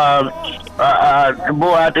told the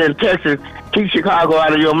boy out there in Texas, keep Chicago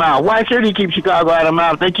out of your mouth. Why should he keep Chicago out of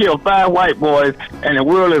mouth? They killed 5 white boys and the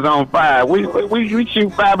world is on fire. We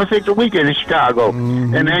shoot 5 or 6 a week in Chicago,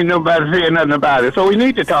 and ain't nobody saying nothing about it. So we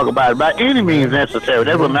need to talk about it by any means necessary.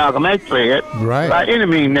 That's what Malcolm X said. Right. By any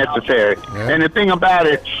means necessary. Yeah. And the thing about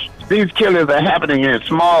it, these killings are happening in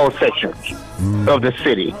small sections of the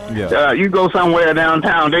city. Yeah. You go somewhere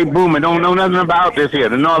downtown, they booming, don't know nothing about this here.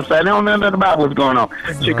 The north side, they don't know nothing about what's going on.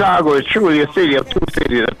 Chicago is truly a city of 2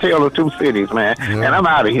 cities, a tale of 2 cities, man. Yeah. And I'm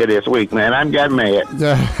out of here this week, man. I got mad.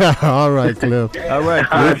 All right, Cliff. All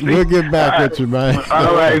right, we'll get back with you, man.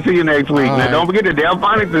 All right, see you next week. Now, don't forget the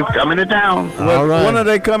Delphonics is coming to town. All right. When are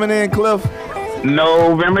they coming in, Cliff?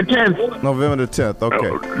 November 10th. November the 10th,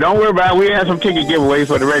 okay. Don't worry about it. We have some ticket giveaways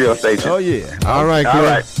for the radio station. Oh, yeah. All right,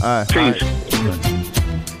 Cliff. All right. Peace.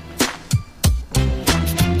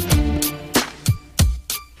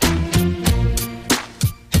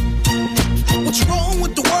 What's wrong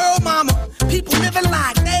with the world, mama? People living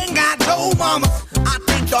like they ain't got no mama. I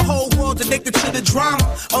think the whole world's addicted to the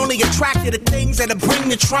drama, only attracted to things that'll bring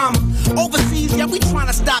the trauma. Overseas, yeah, we trying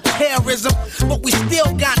to stop terrorism, but we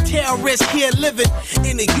still got terrorists here living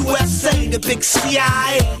in the USA, the big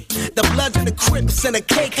CIA, the Bloods and the Crips and the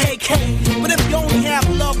KKK. But if you only have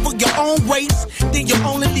love for your own race, then you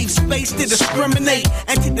only leave space to discriminate,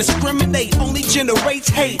 and to discriminate only generates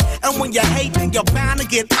hate. And when you hate, then you're bound to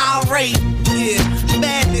get irate. Yeah,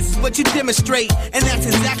 madness is what you demonstrate, and that's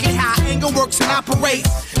exactly how anger works and operates.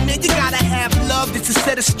 Man, you gotta have love just to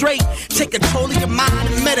set it straight. Take control of your mind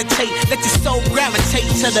and meditate. Let your soul gravitate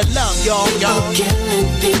to the love, y'all. People killing,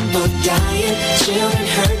 people dying, children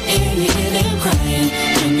hurt and you hear them crying.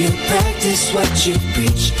 When you practice what you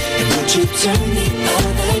preach, and would you turn the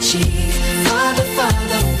other cheek? Father,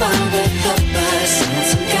 Father, Father, help us, send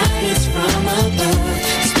some guidance from above.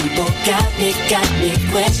 These people got me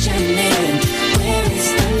questioning, where is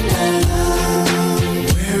the love?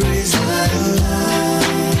 Where is the love?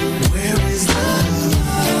 Where is the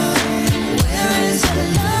love? Where is the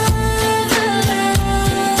love?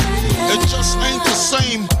 It just ain't the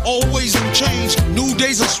same, always in change. New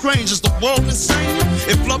days are strange, is the world insane?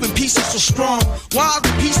 If love and peace is so strong, why are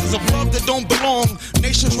the pieces of love that don't belong?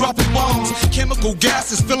 Nations dropping bombs, chemical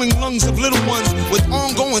gases filling lungs of little ones with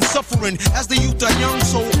ongoing suffering as the youth are young.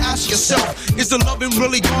 So ask yourself, is the loving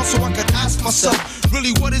really gone? So I could ask myself,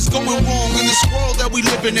 really what is going wrong in this world that we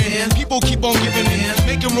living in? People keep on giving in,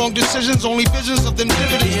 making wrong decisions, only visions of them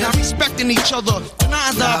dividends. Not respecting each other,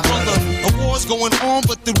 denying thy brother. A war's going on,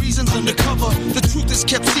 but the reason's undercover. The truth is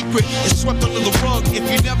kept secret, it's swept under the rug. If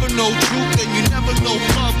you never know truth, then you never know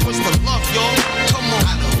love. Where's the love, y'all? Come on,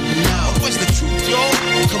 I don't know. Where's the truth, y'all?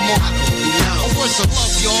 Come on, I don't know. Where's the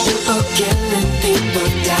love, y'all? People killing, people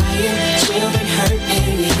dying, children hurt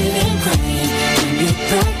and you hear them crying. When you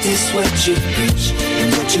practice what you preach, and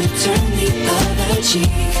would you turn the other cheek?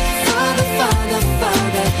 Father, Father,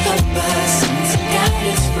 Father, help us, send some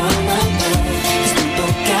guidance from above. These people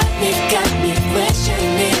got me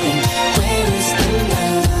questioning, where is the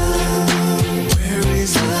love? Where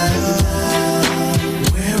is the love?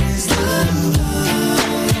 Where is the love?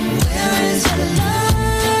 Where is the love?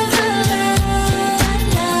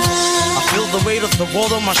 I feel the weight of the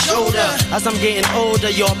world on my my shoulder. As I'm getting older,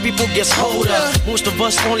 your people gets older. Most of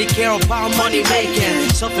us only care about money making.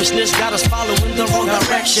 Selfishness got us following the wrong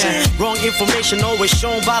direction. Wrong information always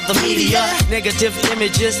shown by the media. Negative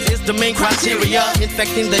images is the main criteria.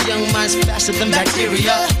 Infecting the young minds faster than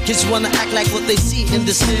bacteria. Kids wanna act like what they see in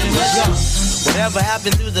the cinema. Whatever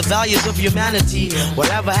happened to the values of humanity?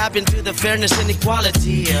 Whatever happened to the fairness and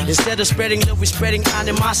equality? Instead of spreading love, we're spreading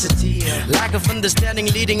animosity. Lack of understanding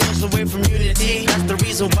leading us away from unity. That's the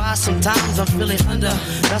reason why sometimes I'm feeling under.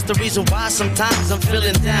 That's the reason why sometimes I'm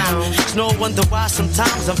feeling down. It's no wonder why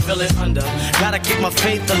sometimes I'm feeling under. Gotta keep my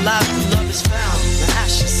faith alive till love is found. Now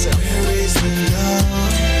ask yourself, where is the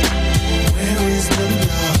love? Where is the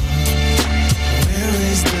love? Where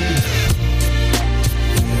is the love?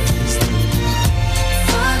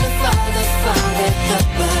 Father,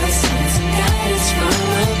 help us, send some guidance from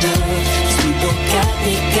above. These people got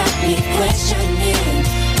me questioning,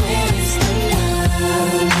 where is the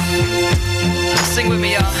love? Sing with me,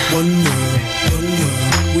 y'all. One world,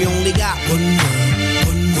 we only got one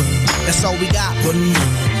world, that's all we got. One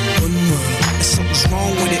world, and something's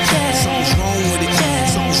wrong with it, something's wrong with it,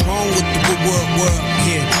 something's wrong with the good world,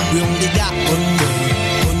 yeah. We only got one world,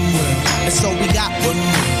 that's all we got. One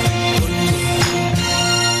world.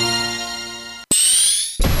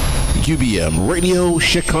 UBM Radio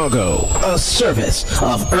Chicago, a service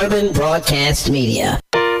of Urban Broadcast Media.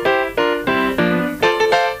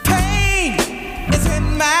 Pain is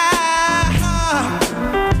in my heart,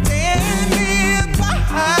 tearing me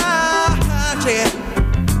apart, yeah.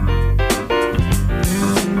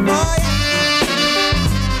 Oh yeah,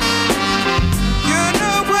 you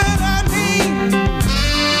know what I mean.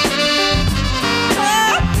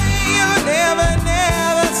 Oh, pain you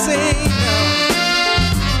never seen.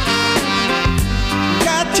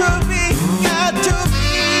 Got to be,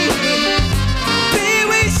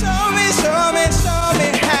 show me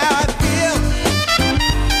how I feel.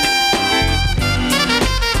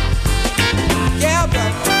 Yeah,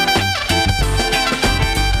 brother.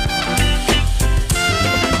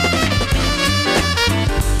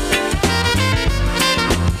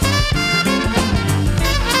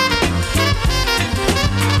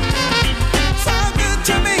 Sound good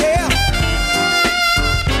to me, yeah.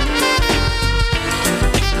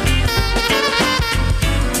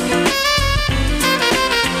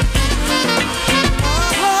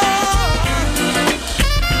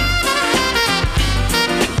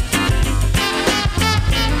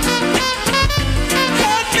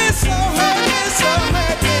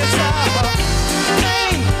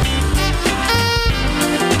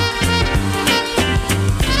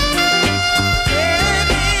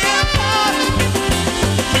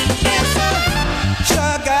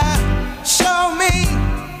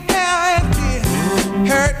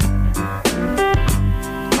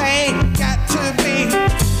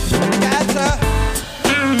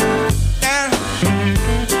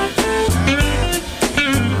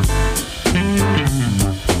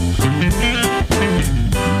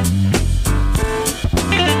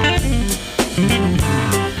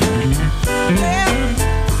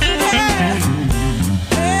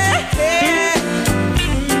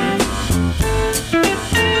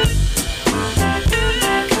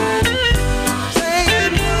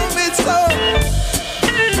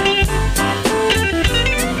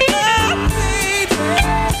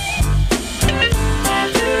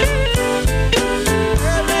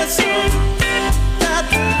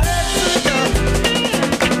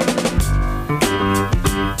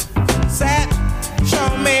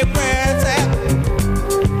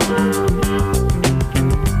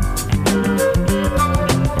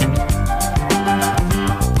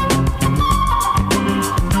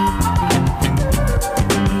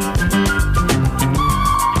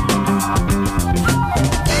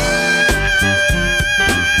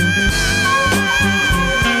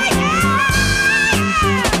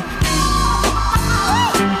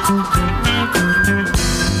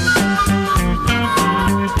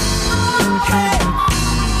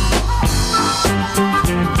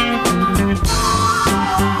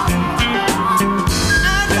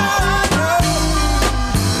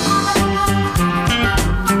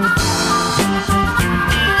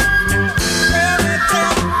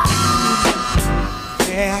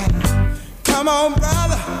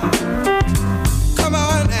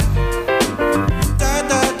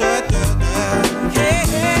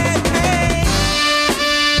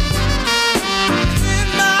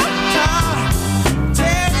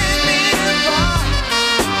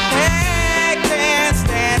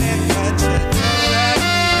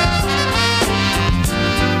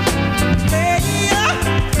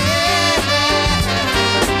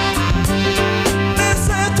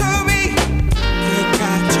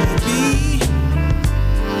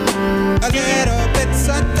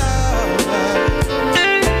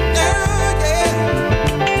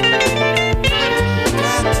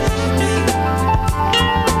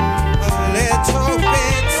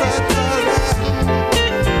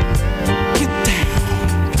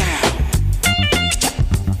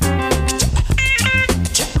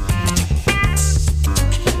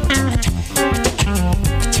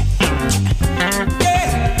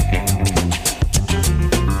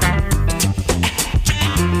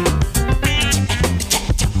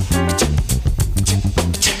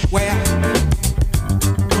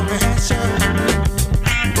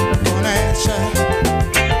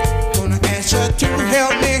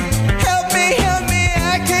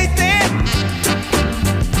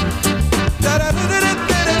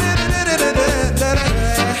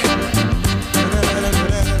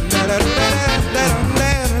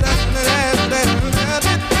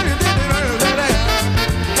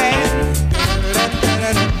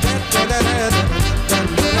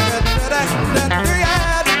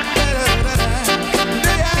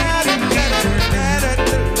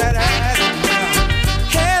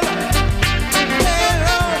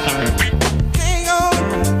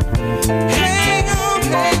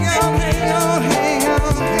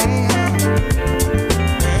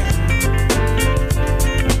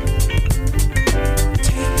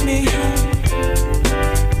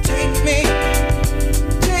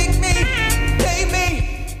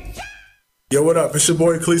 Yo, what up? It's your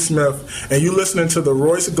boy Clee Smith, and you listening to the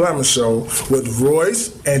Royce Glamour Show with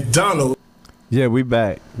Royce and Donald. Yeah, we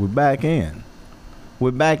back. We're back in.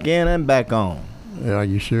 We're back in and back on. Are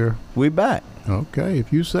you sure? We back. Okay,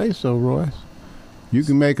 if you say so, Royce. You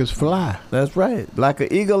can make us fly. That's right. Like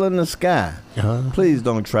an eagle in the sky. Please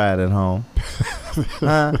don't try it at home.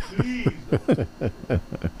 Huh?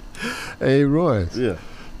 Hey, Royce. Yeah.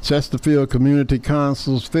 Chesterfield Community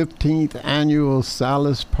Council's 15th annual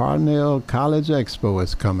Salis Parnell College Expo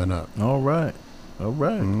is coming up. All right. All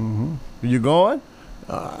right. Mm-hmm. You going?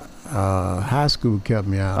 High school kept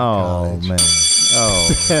me out of college. Man. Oh.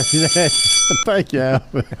 Thank you,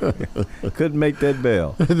 Alvin. Couldn't make that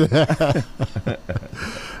bell.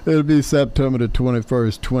 It'll be September the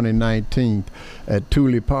 21st, 2019 at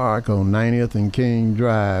Thule Park on 90th and King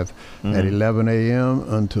Drive at 11 a.m.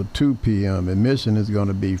 until 2 p.m. Admission is going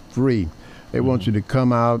to be free. They want you to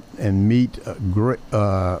come out and meet and greet.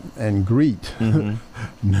 I ain't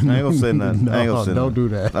gonna say nothing. Don't do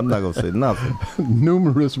that. I'm not gonna say nothing.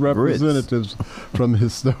 Numerous representatives from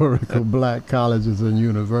historical black colleges and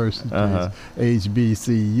universities,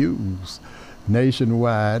 HBCUs,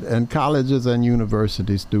 nationwide, and colleges and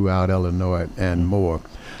universities throughout Illinois and more.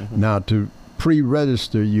 Now, to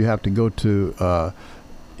pre-register, you have to go to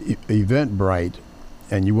Eventbrite.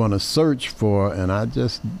 And you want to search for, and I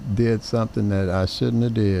just did something that I shouldn't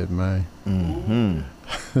have did, man.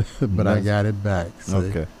 But I got it back. See?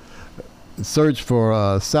 Okay. Search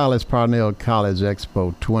for Salis Parnell College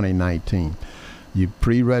Expo 2019. You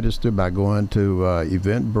pre-register by going to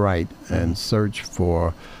Eventbrite and search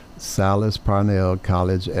for Salis Parnell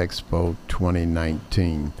College Expo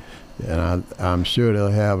 2019. And I'm sure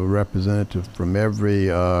they'll have a representative from every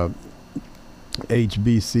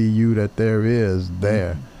HBCU that there is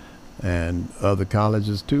there, and other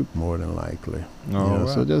colleges too, more than likely.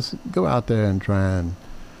 So just go out there and try and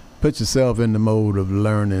put yourself in the mode of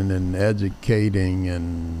learning and educating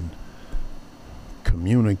and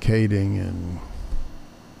communicating and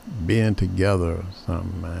being together or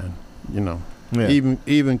something, man.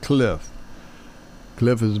 Even Cliff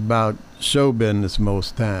is about show business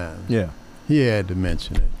most times. Yeah, he had to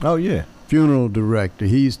mention it. Oh yeah. Funeral director,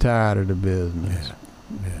 he's tired of the business.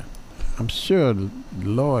 Yeah. I'm sure the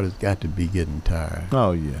Lord has got to be getting tired.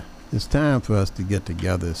 Oh, yeah. It's time for us to get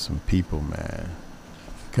together as some people, man.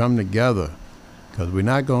 Come together, because we're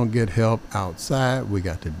not going to get help outside. We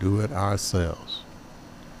got to do it ourselves.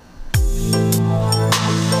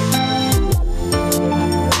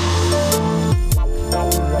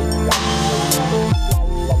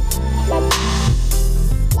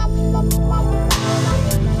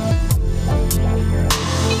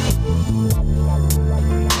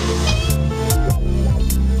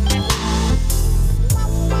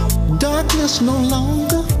 Darkness no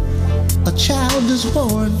longer, a child is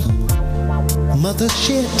born. Mother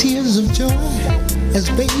shed tears of joy as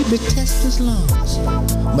baby tests his lungs.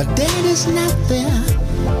 But daddy's not there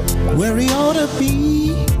where he ought to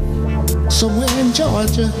be. Somewhere in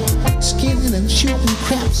Georgia, skinning and shooting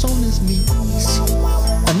craps on his knees.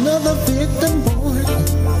 Another victim born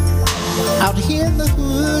out here in the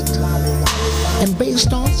hood. And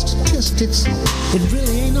based on statistics, it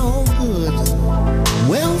really ain't all good.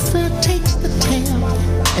 Welfare takes the tab,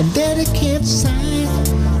 and daddy can't sign,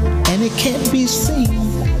 and it can't be seen.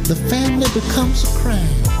 The family becomes a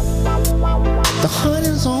crime. The hunt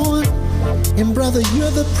is on, and brother, you're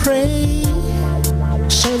the prey.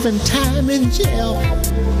 Serving time in jail,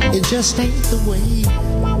 it just ain't the way.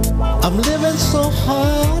 I'm living so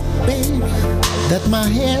hard, baby, that my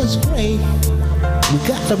hair's gray. We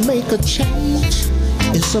gotta make a change.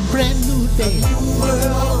 It's a brand new day. A new world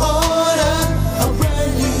order, a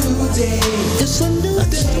brand new day. It's a new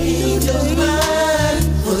day. Change of mind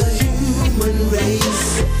for the human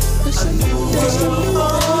race. It's a new world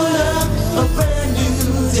order, a brand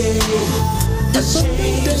new day. It's a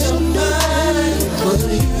change of mind for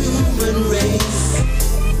the human race.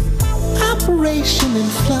 Operation in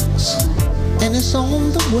flux, and it's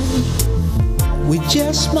on the way. We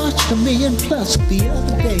just marched 1 million plus the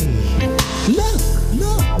other day. Look,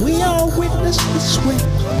 we all witnessed the sweat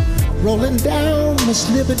rolling down Miss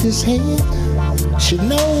Liberty's head. She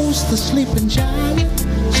knows the sleeping giant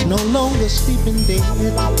is no longer sleeping dead.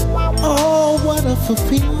 Oh, what a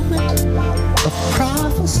fulfillment of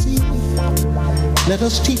prophecy. Let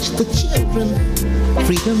us teach the children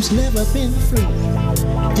freedom's never been free.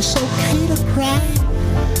 It's okay to cry,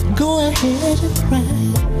 go ahead and cry.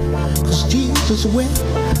 'Cause Jesus wept,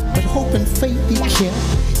 but hope and faith he kept.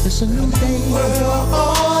 It's a new day. World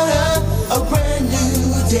order, a brand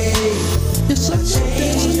new day. It's a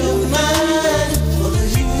change of mind for the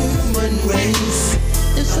human race.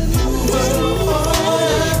 It's a new world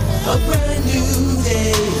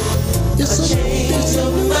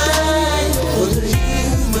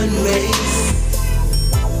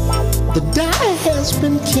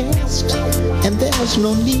There's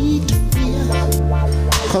no need to fear,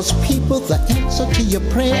 'cause people, the answer to your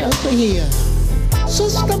prayers are here.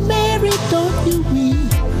 Sister Mary, don't you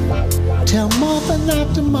weep. Tell Martha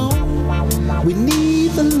not to moan. We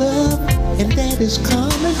need the love, and Daddy's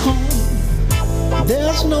coming home.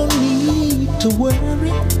 There's no need to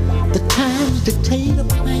worry. The times dictate a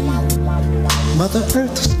plan. Mother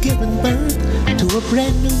Earth is giving birth to a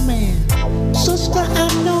brand new man. Sister, I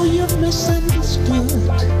know you're misunderstood,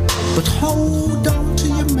 but hold on to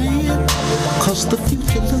your man, 'cause the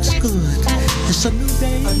future looks good. It's a new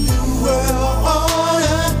day, a new world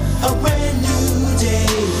order, a brand new day.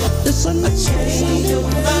 It's a change of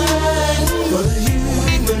mind for the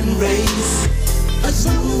human race. It's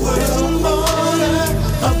a new world order,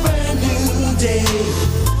 a brand new day.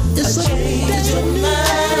 It's a change of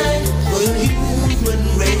mind for the human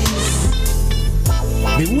race.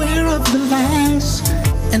 Beware of the lies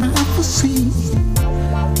and prophecy.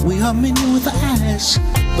 We are many with eyes,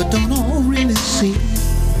 but don't all really see.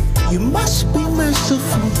 You must be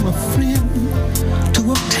merciful, my friend, to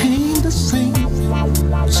obtain the same.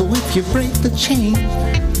 So if you break the chain,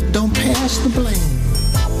 don't pass the blame.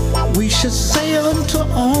 We should say unto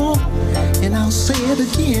all, and I'll say it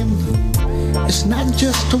again, it's not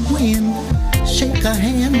just a win. Shake a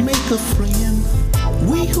hand, make a friend.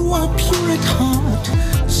 We who are pure at heart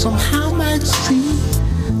somehow might see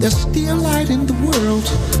there's still light in the world.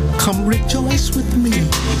 Come rejoice with me.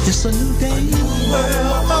 It's a new day. A new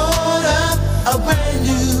world order, a brand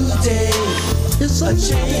new day. It's a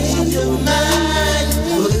change of mind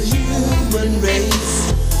for the human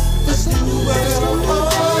race. It's a new world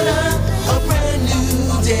order, a brand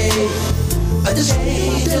new day. A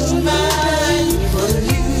change of mind for the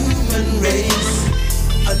human race.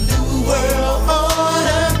 A new world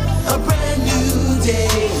order, a brand new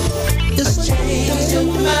day. It's a change of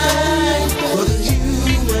mind for the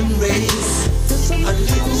human race. A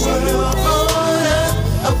new world order,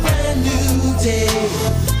 a brand new day.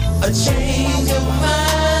 A change of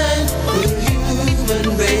mind for the human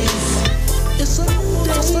race. It's a new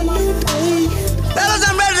day. Fellas,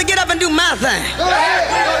 I'm ready to get up and do my thing. Go ahead,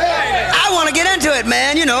 go ahead. I want to get into it,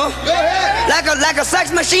 man, you know. Go ahead. Like a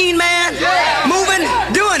sex machine, man. Yeah. Moving,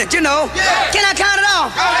 doing it, you know. Yeah. Can I count it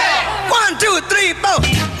off? Go ahead. 1, 2, 3, 4.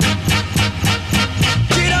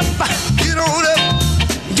 Get up, get on up.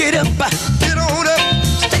 Get up, get on up.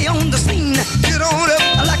 Stay on the scene. Get on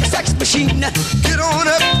up. Like a sex machine. Get on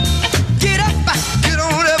up. Get up, get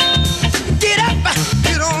on up. Get up,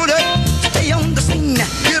 get on up. Stay on the scene.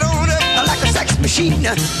 Get on up. Like a sex machine.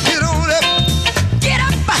 Get on up. Get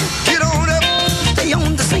up, get on up. Stay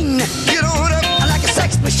on the scene. Get on up. Like a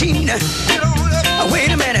sex machine. Get on up.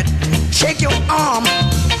 Wait a minute. Shake your arm.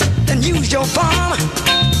 Then use your palm.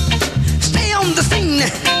 Stay on the scene.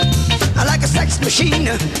 Like a sex machine.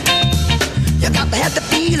 You got to have the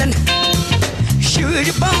feeling. Sure as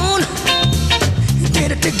you're born.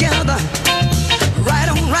 Get it together. Right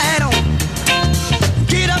on, right on.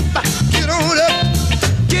 Get up, get on up.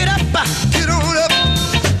 Get up, get on up.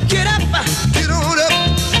 Get up, get on up.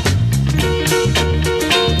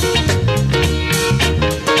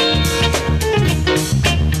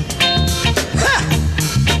 Ha!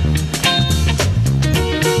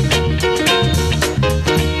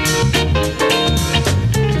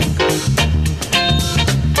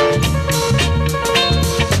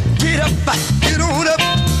 Get up, get on up.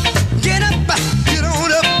 Get up, get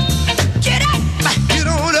on up. Get up, get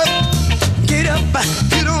on up. Get up,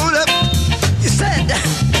 get on up. You said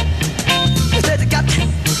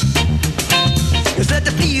you said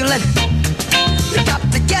the feeling. You got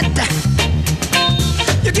to get that.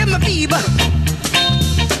 You give me fever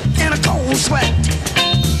and a cold sweat.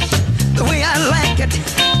 The way I like it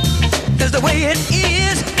is the way it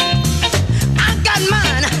is. I got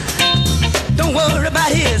mine. Don't worry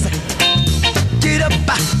about his. Get up,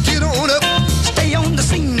 get on up. Stay on the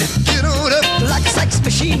scene. Get on up. Like a sex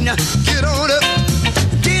machine. Get on up.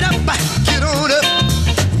 Get up, get on up.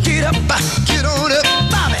 Get up, get on up.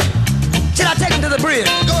 Bobby, should I take him to the bridge?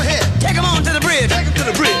 Go ahead. Take him on to the bridge. Take him to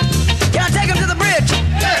the bridge. Can I take him to the bridge?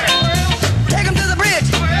 Yeah. Take him to the bridge.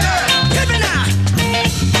 Yeah. Hit me now.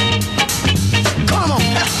 Come on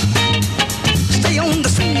now. Stay on the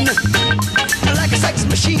scene. Like a sex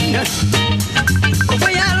machine. The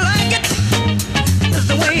way I like it is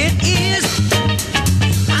the way it is.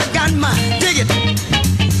 I got mine. Dig it.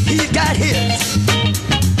 He's got his.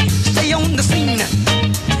 Stay on the scene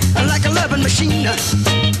like a loving machine.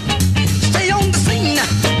 Stay on the scene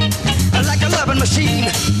like a loving machine.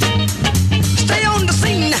 Stay on the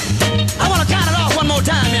scene. I want to count it off one more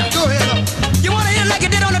time here. Go ahead. You want to hit it like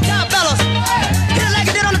it did on the top, fellas? Hit it like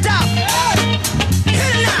it did on the top.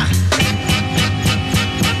 Hit it now.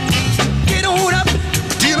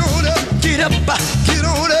 get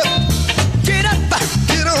on up, get up,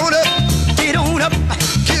 get on up, get on up,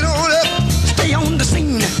 get on up, stay on the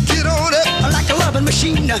scene, get on up, like a loving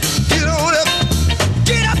machine, get on up,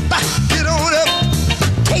 get up, get on up,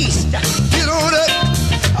 taste, get on up,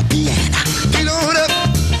 piano, get on up,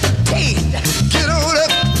 taste, get on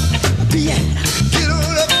up, piano, get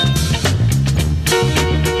on up.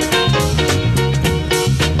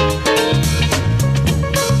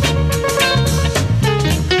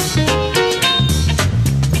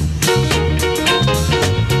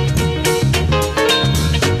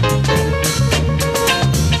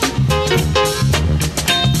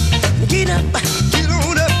 Get up, get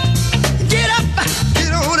on up, get up,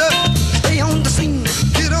 get on up, stay on the scene,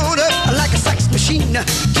 get on up, like a sex machine,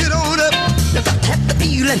 get on up, you got to have the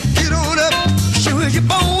feeling, get on up, sure as your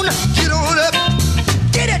bone, get on up,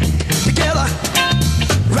 get it together,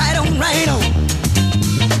 right on, right on,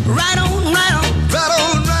 right on, right on, right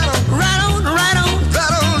on, right on, right on, right on,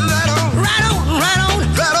 right on, right on, right on, right on,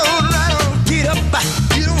 right on, right on, get up,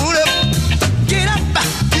 get on up, get up,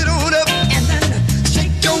 get on up, and then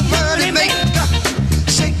shake your money maker,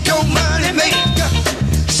 shake your money maker,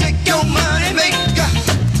 shake your money maker,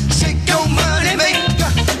 shake your money maker,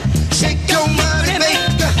 shake your money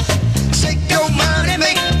maker, shake your money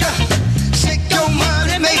maker, shake your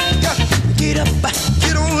money maker, get up,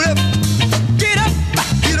 get on up, get up,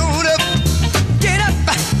 get on up, get up,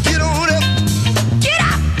 get on up, get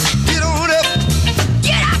up, get on up,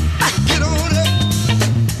 get up, get on up.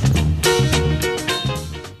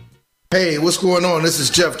 Hey, what's going on? This is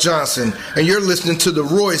Jeff Johnson, and you're listening to the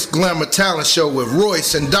Royce Glamour Talent Show with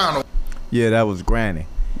Royce and Donald. Yeah, that was Granny.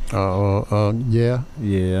 Yeah.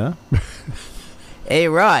 Yeah. Hey,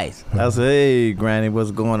 Royce. I said, hey, Granny,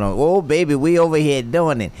 what's going on? Oh, baby, we over here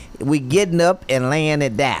doing it. We getting up and laying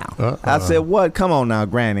it down. I said, what? Come on now,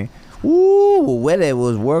 Granny. Ooh, Willie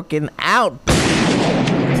was working out.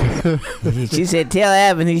 She said, tell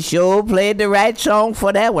Evan he sure played the right song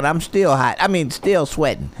for that one. I'm still hot. I mean, still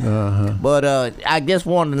sweating. But I just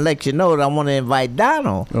wanted to let you know that I want to invite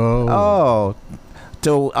Donald.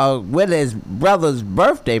 To Willie's brother's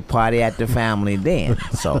birthday party at the family den.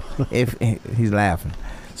 So if he's laughing,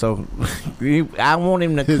 so I want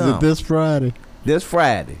him to come. Is it this Friday? This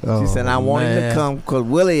Friday. She said I want him to come because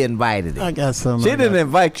Willie invited him. I got something. She didn't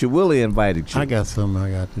invite you. Willie invited you. I got something I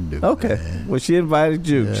got to do. Okay. Man. Well, she invited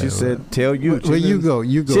you. Yeah, she said, "Tell you." Well, you go.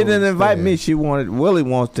 You go. She didn't invite instead. me. She wanted Willie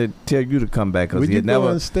wants to tell you to come back because he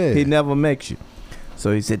never makes you.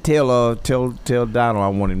 So he said, "Tell Donald I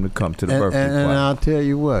want him to come to the birthday party." And I'll tell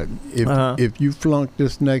you what, if you flunk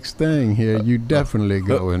this next thing here, you definitely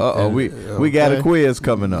go. We got a quiz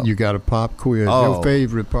coming up. You got a pop quiz. Your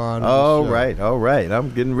favorite part. All right. I'm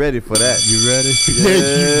getting ready for that. You ready?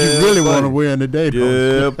 Yeah, you really want to win today,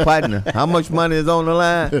 yeah, partner. How much money is on the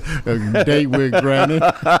line? A date with Granny.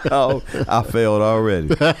 Oh, I failed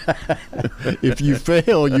already. If you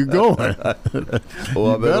fail, you going.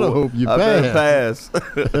 Well, I better hope you pass.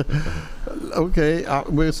 Okay,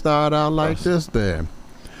 we'll start out like this then.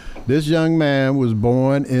 This young man was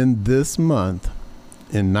born in this month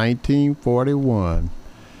in 1941,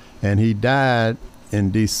 and he died in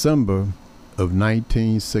December of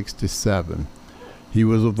 1967. He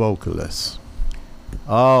was a vocalist.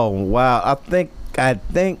 Oh, wow. I think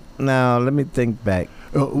now, let me think back.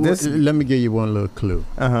 Let me give you one little clue.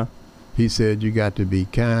 He said you got to be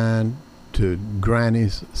kind to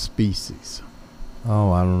Granny's species.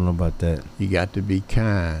 Oh, I don't know about that. You got to be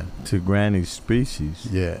kind to Granny's species.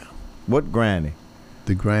 Yeah. What Granny?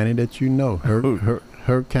 The Granny that you know.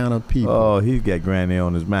 Her kind of people. Oh, he got Granny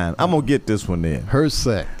on his mind. I'm gonna get this one then. Her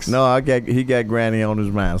sex. No, he got Granny on his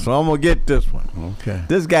mind, so I'm gonna get this one. Okay.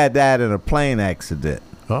 This guy died in a plane accident.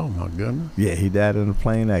 Oh my goodness. Yeah, he died in a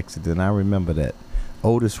plane accident. I remember that.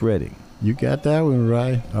 Otis Redding. You got that one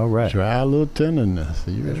right. All right. Try a little tenderness.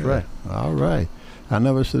 That's right. All right. I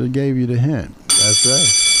never should have gave you the hint. That's right.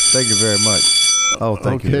 Thank you very much. Oh,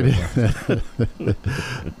 thank you very much.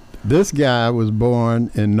 This guy was born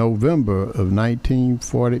in November of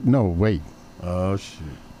 1940. No, wait. Oh, shit.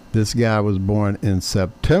 This guy was born in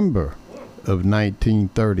September of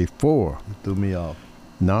 1934. You threw me off.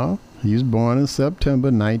 No, he was born in September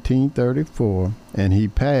 1934, and he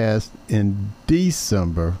passed in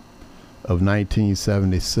December of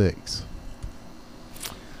 1976.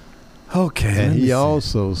 Okay. And he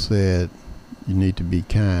also said you need to be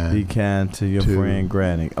kind. Be kind to your friend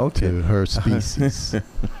Granny. Okay. To her species.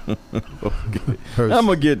 Okay. I'm going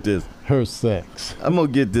to get this. Her sex. I'm going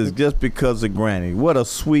to get this just because of Granny. What a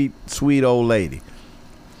sweet, sweet old lady.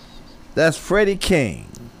 That's Freddie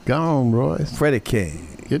King. Go on, Royce. Freddie King.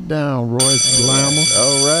 Get down, Royce Glamour.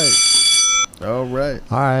 All right. right.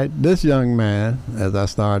 All right. This young man, as I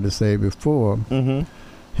started to say before,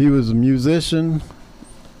 he was a musician,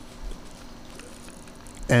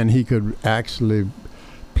 and he could actually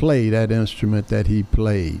play that instrument that he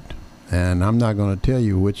played. And I'm not going to tell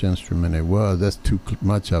you which instrument it was. That's too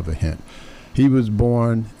much of a hint. He was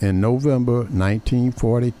born in November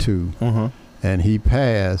 1942, and he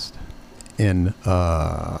passed in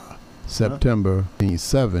September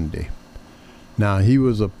 1970. Now, he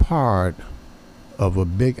was a part of a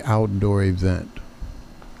big outdoor event.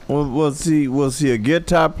 Well, was he a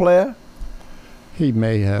guitar player? He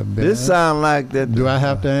may have been. This sound like that. Do I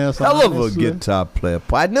have to answer hell of a honestly? guitar player,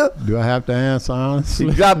 partner. Do I have to answer honestly?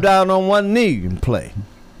 He dropped down on one knee and play.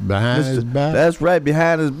 Behind his back? That's right,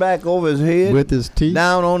 behind his back, over his head. With his teeth?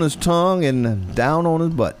 Down on his tongue and down on his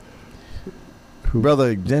butt.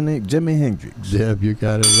 Brother Jimi Hendrix. Jeb, you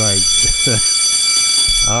got it right.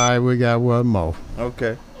 All right, we got one more.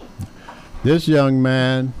 Okay. This young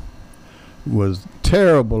man was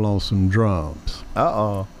terrible on some drums.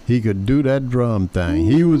 Uh-oh. He could do that drum thing.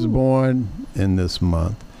 He was born in this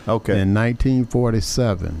month. Okay. In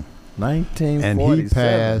 1947. 1947. And he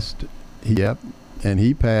passed, and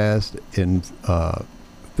he passed in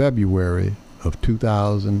February of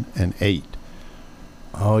 2008.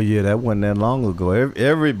 Oh, yeah, that wasn't that long ago.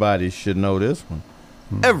 Everybody should know this one.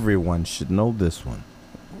 Everyone should know this one.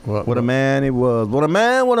 What a man he was. What a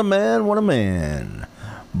man, what a man, what a man.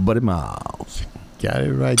 Buddy Miles. Got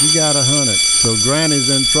it right. You got 100. So Granny's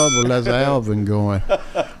in trouble. That's Alvin going.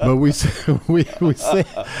 But we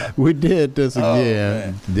did this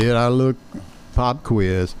again. Did our little pop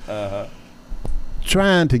quiz.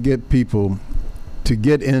 Trying to get people to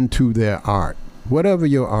get into their art. Whatever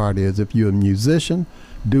your art is. If you're a musician,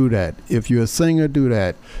 do that. If you're a singer, do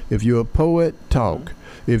that. If you're a poet, talk.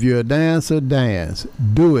 If you're a dancer, dance.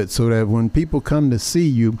 Do it so that when people come to see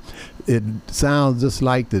you, it sounds just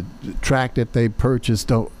like the track that they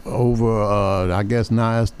purchased over, I guess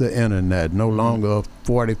now it's the internet. No longer a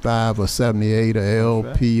 45 or 78 or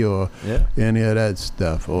LP or any of that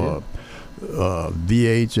stuff, or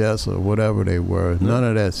VHS or whatever they were. None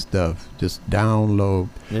of that stuff. Just download.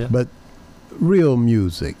 But real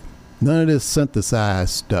music. None of this synthesized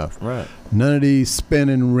stuff. Right. None of these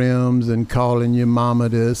spinning rims and calling your mama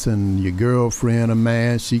this and your girlfriend a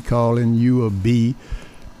man, she calling you a bee.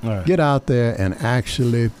 Right. Get out there and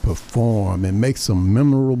actually perform and make some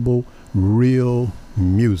memorable, real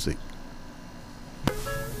music.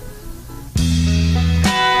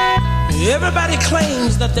 Everybody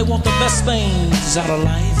claims that they want the best things out of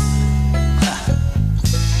life.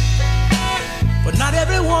 But not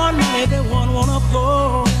everyone wanna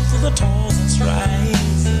go through the toils and strife.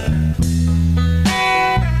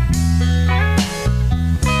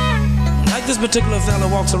 Like this particular fella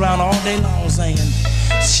walks around all day long saying,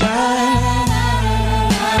 shine.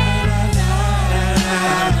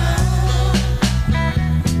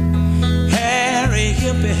 Harry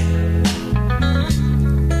Hippie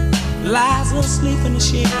lies asleep in the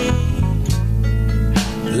shade.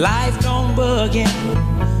 Life don't bug him,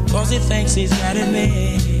 'cause he thinks he's got it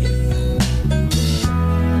made.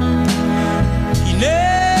 He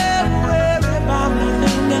never worried about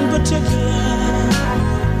nothing in particular.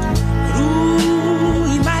 But ooh,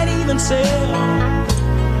 he might even sell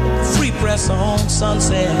free press on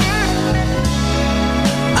Sunset.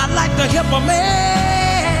 I'd like to help a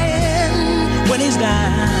man when he's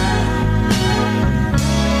down,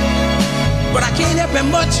 but I can't help him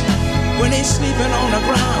much when he's sleeping on the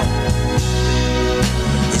ground.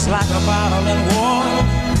 It's like a bottle in water,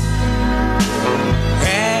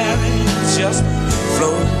 and it just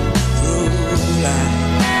flows through life.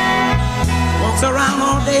 Walks around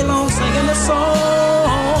all day long singing the song.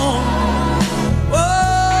 Oh,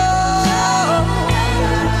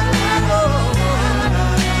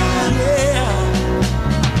 yeah.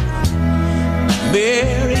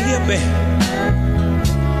 Mary Hippie,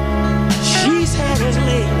 she's had his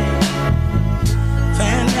lady,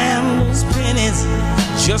 Fandango's pennies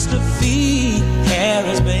just to feed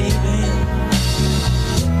Harry's baby.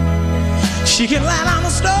 She can lie down a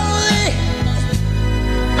story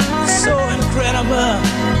so incredible.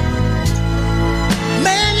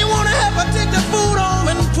 Man, you wanna help her take the food home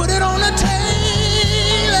and put it on the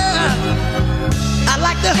table. I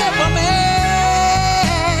like to help a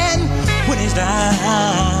man when he's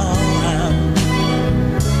down,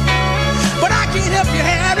 but I can't help you,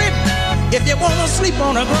 Harry, if you wanna sleep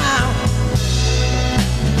on the ground.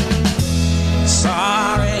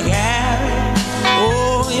 Sorry, Harry,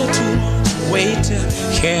 oh, you're too much weight to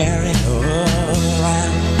carry around.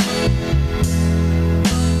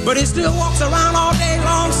 But he still walks around all day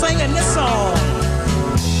long singing this song.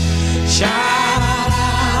 Shine.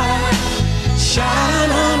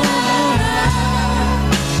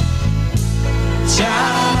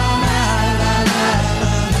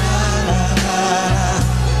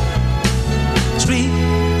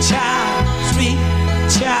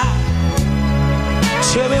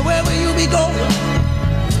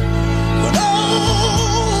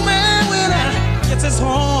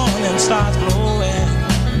 starts blowing.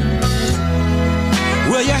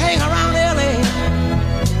 Will you hang around LA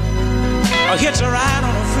or hitch a ride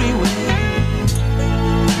on the freeway?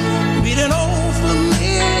 Meet an old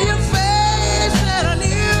familiar face at a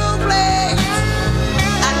new place.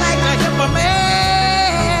 I'd like to help a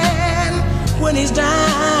man when he's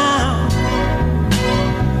down,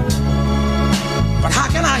 but how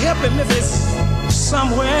can I help him if it's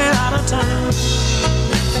somewhere out of town?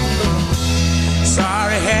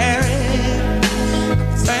 Sorry, Harry,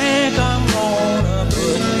 think I'm gonna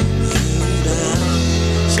put you down.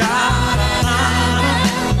 Sha-da-da-da,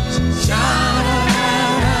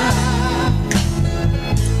 sha-da-da-da,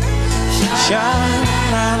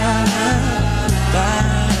 sha-da-da-da-da.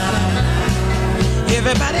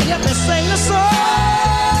 Everybody help me sing the song.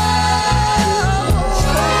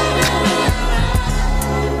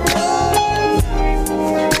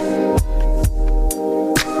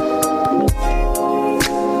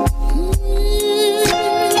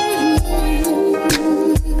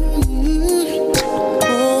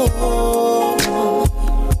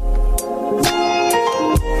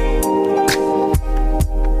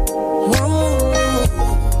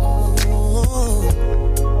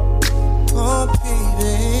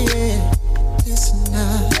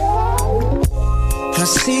 I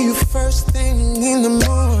see you first thing in the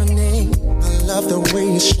morning. I love the way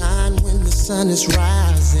you shine when the sun is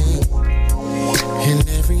rising. And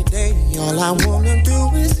every day all I wanna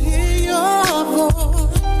do is hear your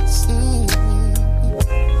voice.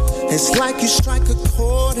 It's like you strike a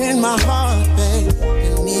chord in my heart, babe.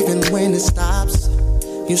 And even when it stops,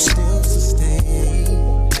 you still sustain.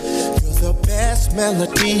 You're the best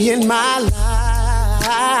melody in my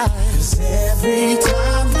life. 'Cause every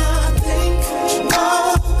time I think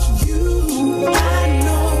of you, I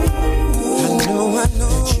know that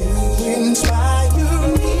you inspire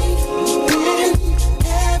me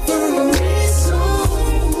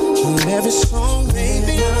in every song,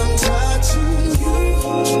 baby. I'm touching you,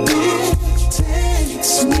 it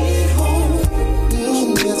takes me home.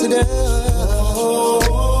 Yes, it does.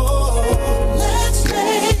 Let's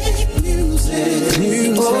make music.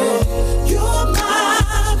 You're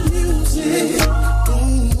my music.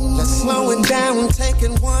 Let's slow it down,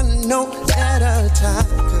 taking one note at a time.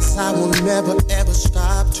 'Cause I will never ever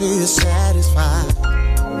stop till you're satisfied.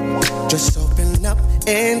 Just open up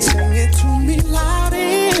and sing it to me loud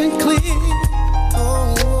and clear.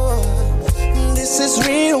 Oh, this is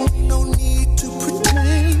real, no need to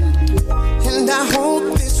pretend. And I hope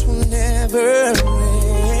this will never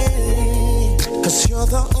end. 'Cause you're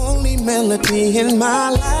the only melody in my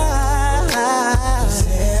life. 'Cause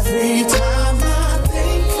every time I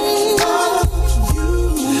think of you,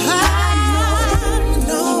 I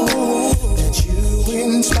know that you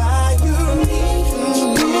inspire me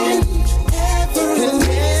in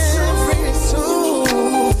every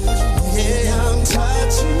song. Yeah, I'm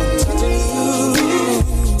touching you.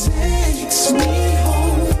 It takes me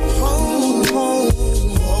home.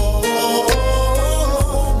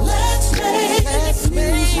 Let's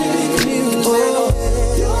make music.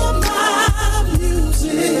 You're my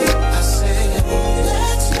music. I say,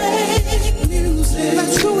 let's make music.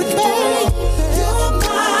 Let's do it, baby. You're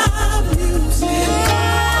my music.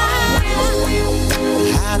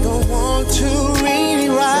 I don't want to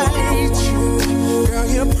rewrite you. Girl,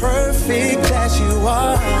 you're perfect as you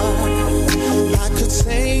are. I could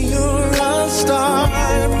say you're a star,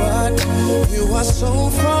 but you are so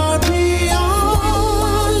far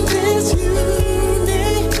beyond this universe.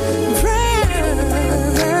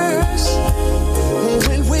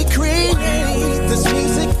 When we create this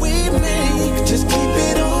music we make, just keep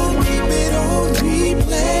it on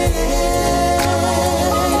replay.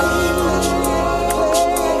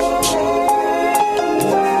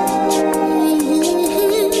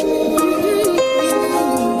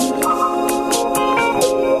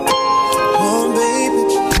 Oh, baby,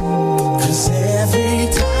 'cause every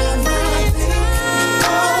time I think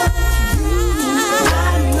of you,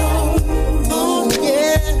 I know, oh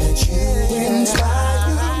yeah, that you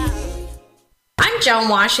inspire me. I'm Joan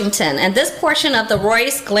Washington, and this portion of the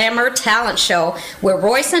Royce Glamour Talent Show with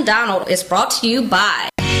Royce and Donald is brought to you by...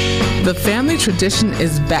 The family tradition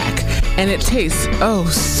is back, and it tastes oh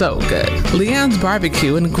so good. Leon's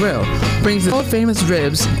Barbecue and Grill brings the famous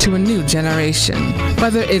ribs to a new generation.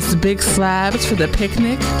 Whether it's big slabs for the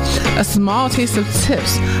picnic, a small taste of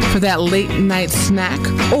tips for that late night snack,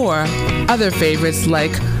 or other favorites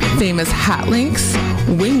like famous hot links,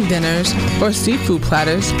 wing dinners, or seafood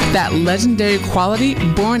platters, that legendary quality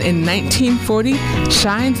born in 1940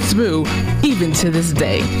 shines through even to this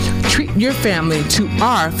day. Treat your family to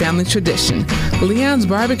our family tradition. Leon's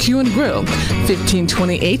Barbecue and Grill,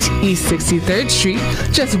 1528 East 63rd Street,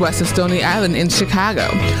 just west of Stony Island in Chicago.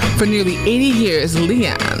 For nearly 80 years,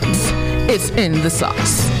 Leon's. It's in the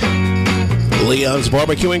sauce. Leon's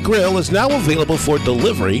Barbecue and Grill is now available for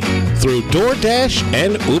delivery through DoorDash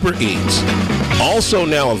and Uber Eats. Also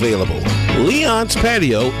now available, Leon's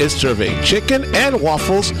Patio is serving chicken and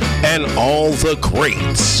waffles and all the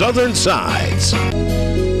great southern sides.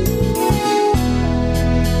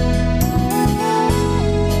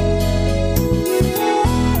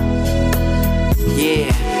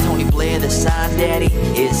 Yeah, Tony Blair, the sign daddy,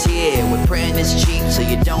 is here. With printing is cheap, so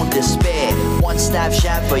you don't despair. One-stop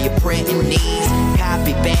shop for your printing needs.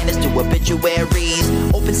 Copy banners to obituaries.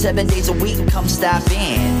 Open 7 days a week, come stop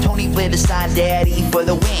in. Tony Blair, the sign daddy, for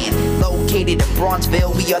the win. Located in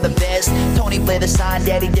Bronxville, we are the best. Tony Blair, the sign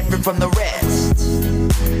daddy, different from the rest.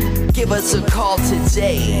 Give us a call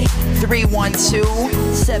today,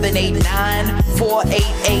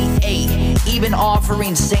 312-789-4888. Even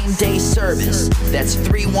offering same-day service. That's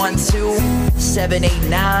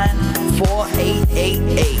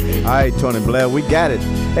 312-789-4888. All right, Tony Blair, we got it.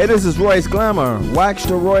 Hey, this is Royce Glamour. Watch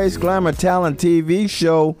the Royce Glamour Talent TV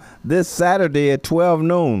show this Saturday at 12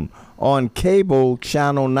 noon on cable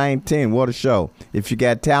channel 19. What a show. If you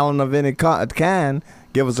got talent of any kind,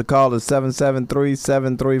 give us a call at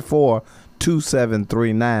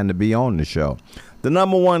 773-734-2739 to be on the show. The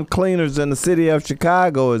number one cleaners in the city of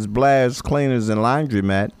Chicago is Blair's Cleaners and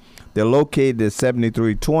Laundromat. They're located at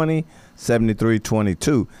 7320,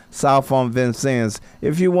 7322 South on Vincennes.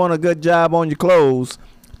 If you want a good job on your clothes,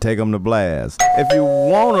 take them to Blair's. If you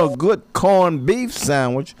want a good corned beef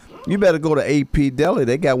sandwich, you better go to AP Deli.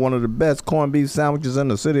 They got one of the best corned beef sandwiches in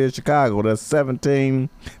the city of Chicago. That's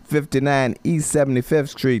 1759 East 75th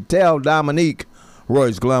Street. Tell Dominique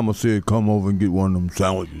Royce Glamour said come over and get one of them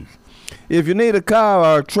sandwiches. If you need a car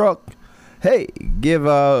or a truck, hey, give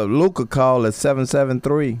Luke a call at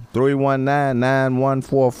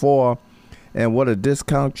 773-319-9144. And what a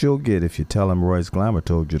discount you'll get if you tell him Royce Glamour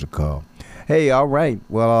told you to call. Hey, all right.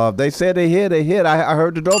 Well, they said they hit. I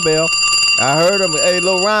heard the doorbell. I heard him. Hey,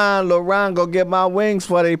 Lil Ron, go get my wings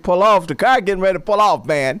before they pull off. The car getting ready to pull off,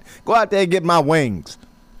 man. Go out there and get my wings.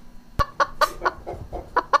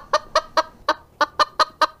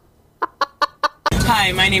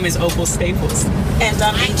 Hi, my name is Opal Staples. And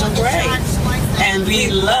I'm Angel Gray. And we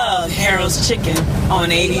love Harold's Chicken on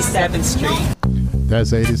 87th Street.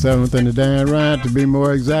 That's 87th and the Dan Ryan. To be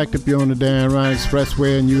more exact, if you're on the Dan Ryan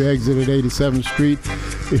Expressway and you exit at 87th Street,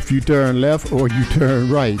 if you turn left or you turn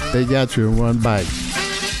right, they got you in one bite.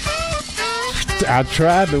 I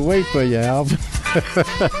tried to wait for you, Alvin.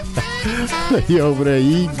 You over there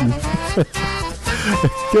eating.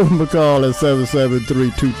 Give them a call at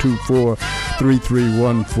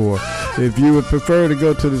 773-224-3314. If you would prefer to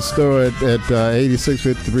go to the store at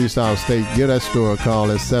 8653 South State, give that store a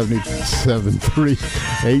call at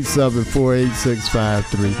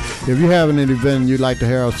 773-874-8653. If you're having an event and you'd like the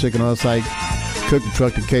Harold's Chicken on-site cooking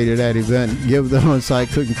truck to cater that event, give the on-site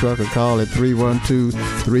cooking truck a call at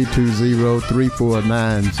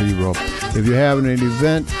 312-320-3490. If you're having an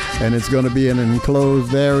event and it's going to be in an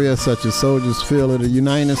enclosed area such as Soldiers Field at the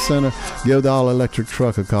United Center, give the all-electric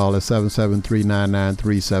truck a call at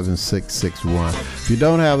 773-993-7661. If you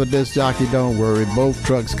don't have a disc jockey, don't worry. Both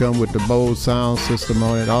trucks come with the Bose sound system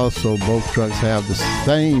on it. Also, both trucks have the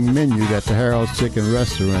same menu that the Harold's Chicken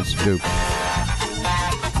restaurants do.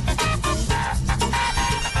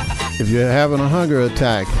 If you're having a hunger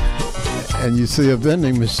attack and you see a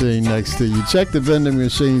vending machine next to you, check the vending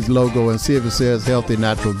machine's logo and see if it says Healthy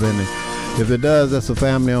Natural Vending. If it does, that's a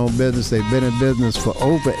family-owned business. They've been in business for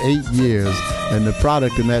over 8 years, and the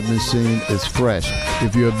product in that machine is fresh.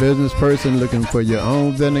 If you're a business person looking for your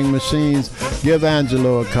own vending machines, give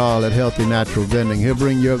Angelo a call at Healthy Natural Vending. He'll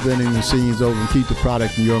bring your vending machines over and keep the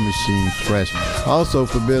product in your machines fresh. Also,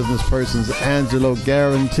 for business persons, Angelo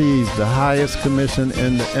guarantees the highest commission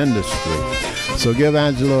in the industry. So give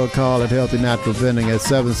Angelo a call at Healthy Natural Vending at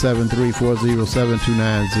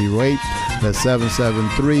 773-407-2908. That's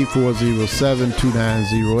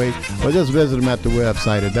 773-407-2908. Or just visit them at the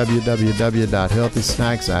website at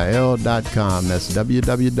www.healthysnacksil.com. That's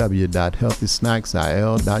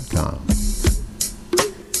www.healthysnacksil.com.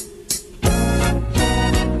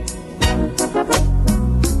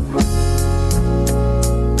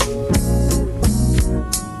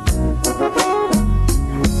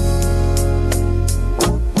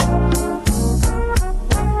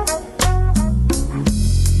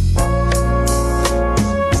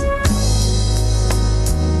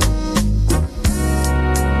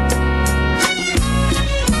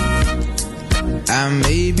 I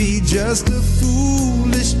may be just a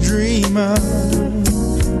foolish dreamer,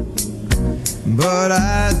 but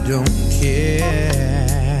I don't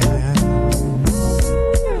care,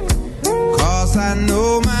 'cause I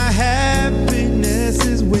know my happiness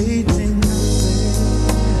is waiting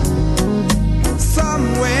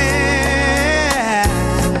somewhere.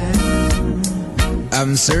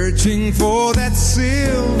 I'm searching for that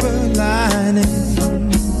silver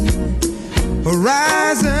lining,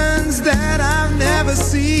 horizons that I've never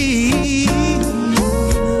seen.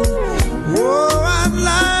 Oh, I'd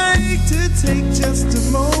like to take just a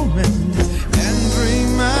moment and dream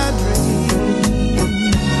my dream.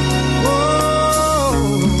 Oh,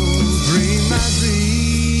 dream my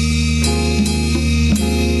dream.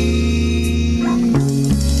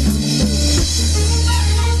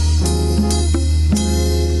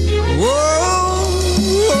 Whoa.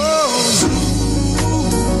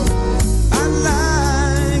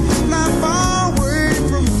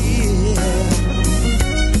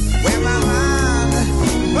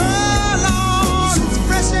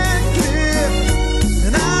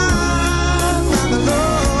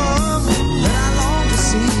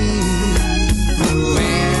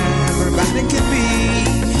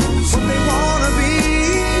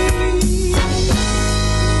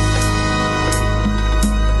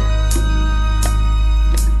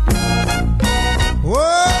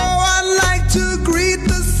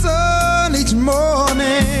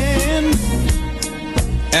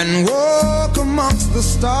 And walk amongst the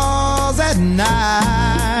stars at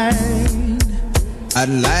night. I'd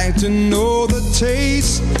like to know the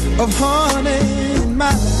taste of honey in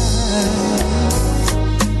my life.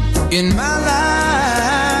 In my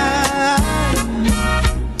life.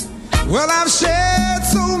 Well, I've shared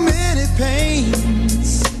so many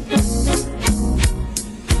pains,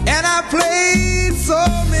 and I played so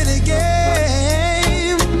many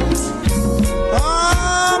games.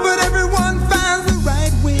 Oh, but everyone finds the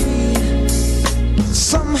right way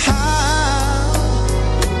somehow,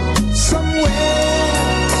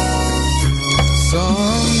 somewhere,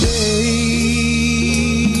 someday.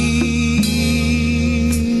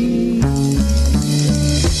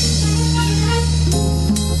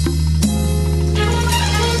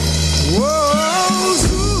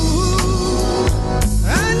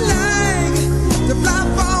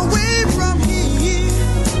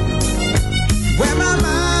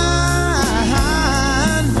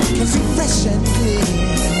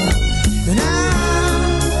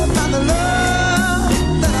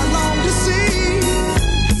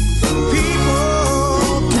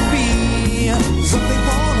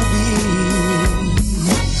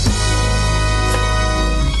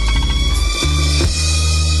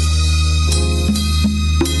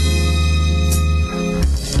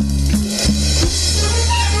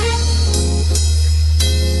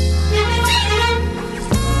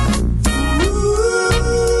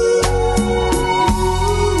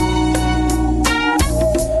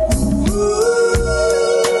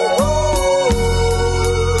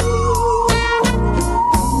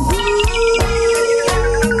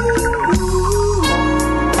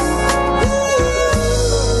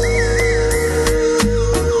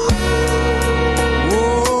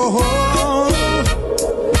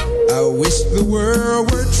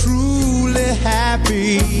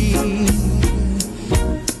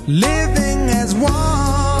 Living as one.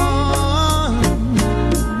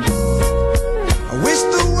 I wish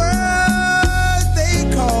the word they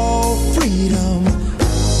call freedom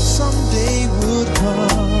someday would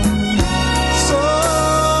come.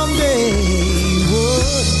 Someday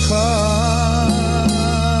would come.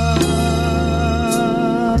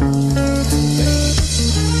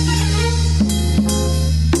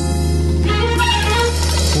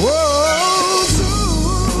 Whoa,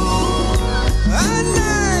 soon I'd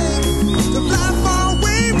like to fly far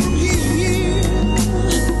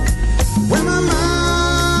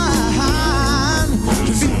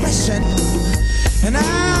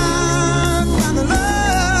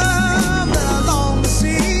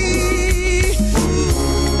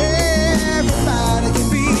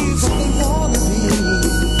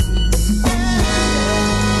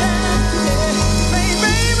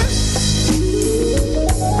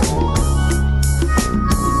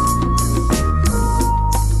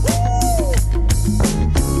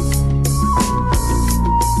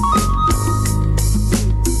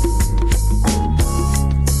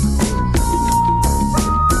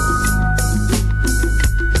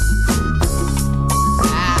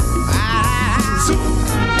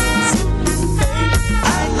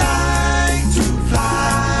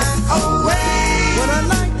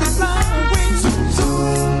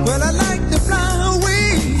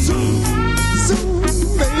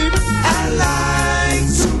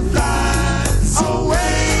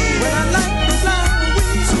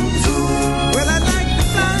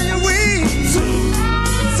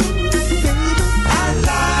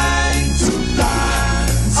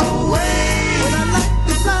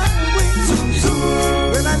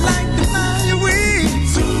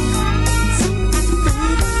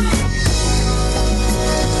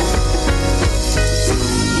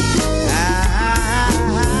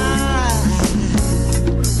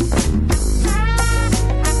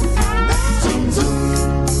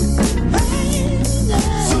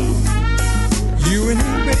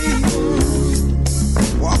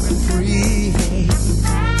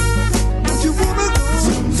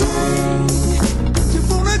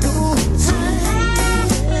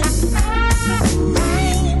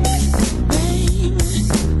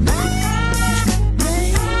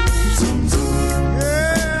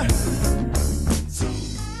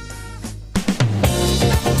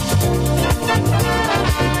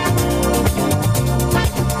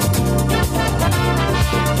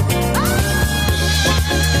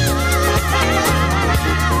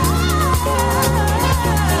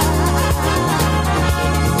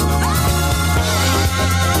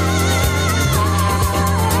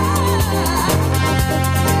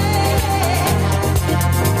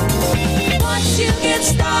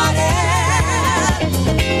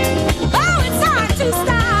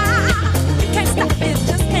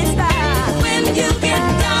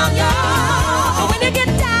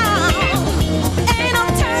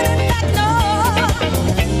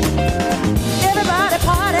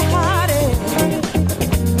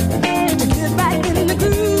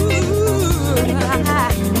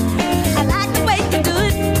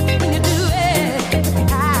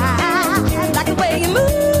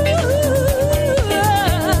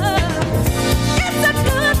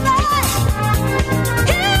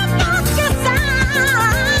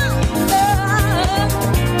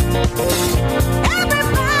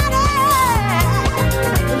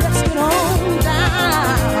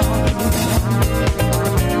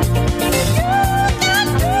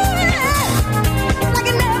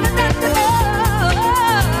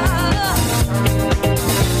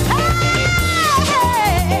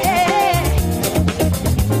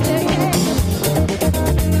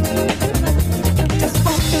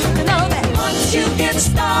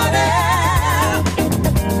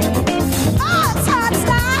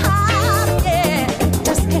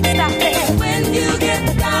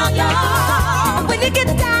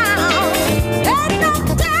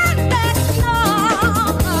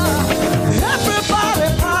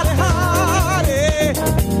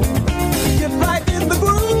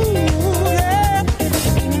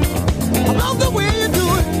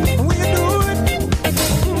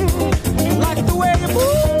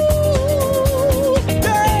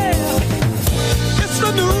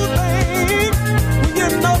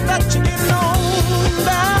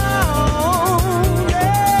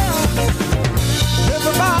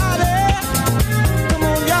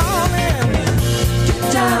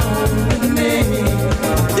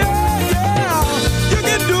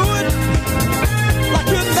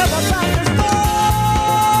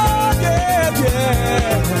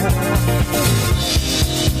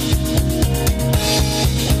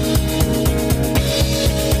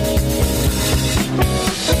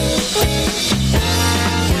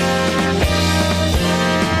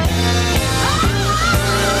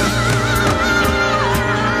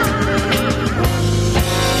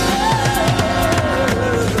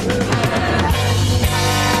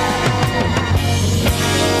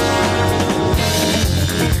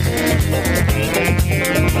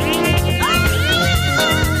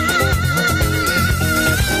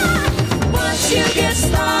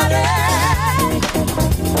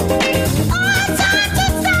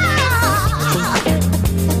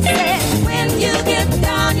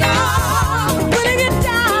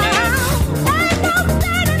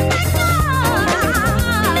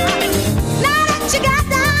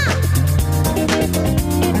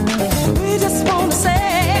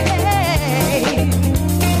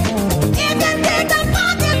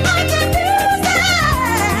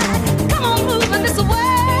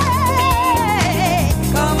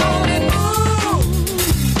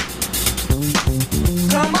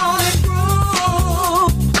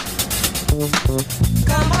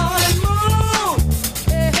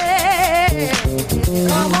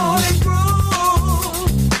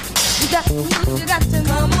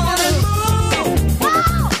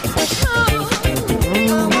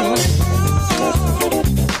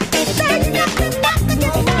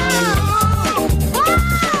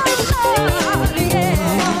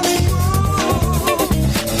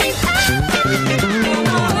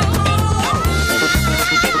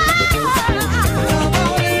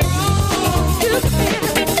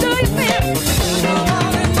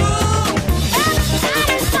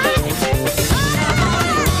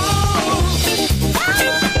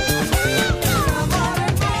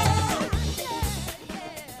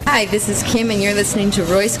Hi, this is Kim, and you're listening to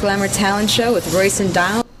Royce Glamour Talent Show with Royce and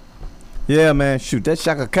Donald. Yeah, man, shoot, that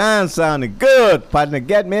Shaka Khan sounded good, partner.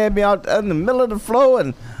 Got me out in the middle of the floor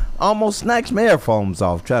and almost snatched my earphones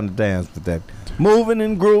off trying to dance with that. Moving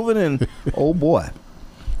and grooving and, oh boy.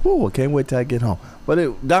 Ooh, I can't wait till I get home.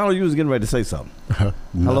 But Donald, you was getting ready to say something.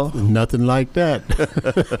 Hello? Nothing like that.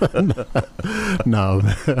 No.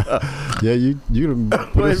 Yeah, you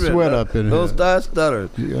put a sweat up in here. Don't start stuttering.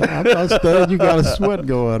 Yeah, I'm not stuttering. You got a sweat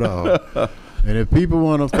going on. And if people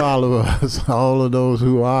want to follow us, all of those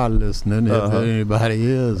who are listening, if anybody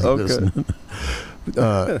is listening,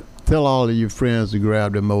 tell all of your friends to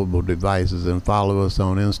grab their mobile devices and follow us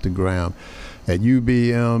on Instagram at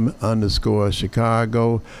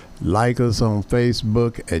UBM_Chicago. Like us on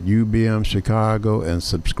Facebook at UBM Chicago and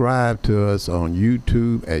subscribe to us on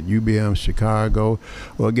YouTube at UBM Chicago,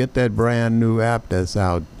 or get that brand new app that's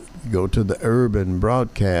out. Go to the Urban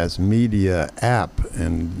Broadcast Media app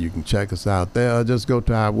and you can check us out there, or just go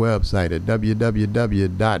to our website at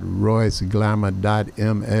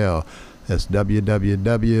www.royceglamour.ml. That's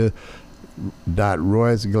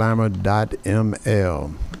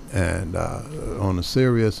www.royceglamour.ml. And on a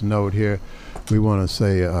serious note here, we want to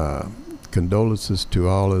say condolences to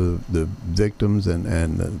all of the victims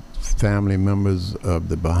and the family members of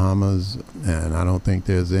the Bahamas. And I don't think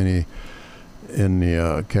there's any in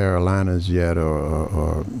the Carolinas yet,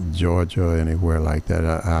 or Georgia or anywhere like that.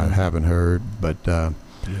 I haven't heard. But to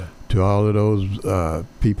all of those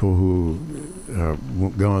people who are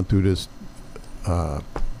going through this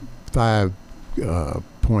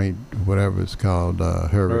 5-point, whatever it's called,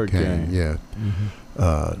 hurricane. Yeah.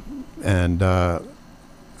 Mm-hmm. And I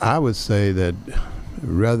would say that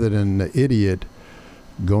rather than the idiot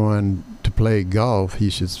going to play golf, he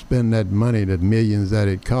should spend that money, the millions that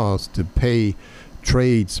it costs, to pay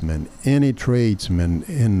tradesmen, any tradesman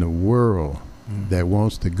in the world that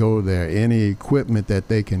wants to go there, any equipment that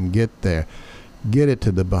they can get there, get it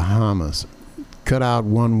to the Bahamas. Cut out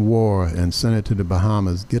one war and send it to the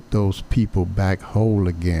Bahamas. Get those people back whole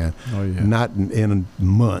again. Oh, yeah. Not in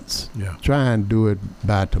months. Yeah. Try and do it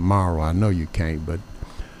by tomorrow. I know you can't, but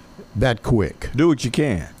that quick. Do what you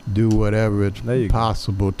can. Do whatever it's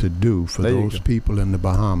possible to do for those people in the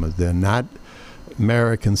Bahamas. They're not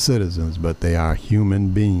American citizens, but they are human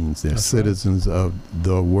beings. They're citizens of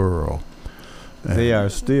the world. And they are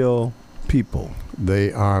still people.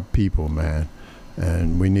 They are people, man.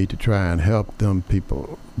 And we need to try and help those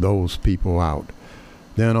people out.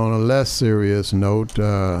 Then on a less serious note,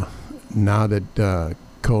 now that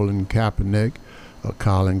Colin Kaepernick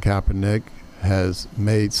has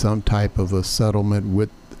made some type of a settlement with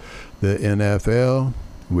the NFL,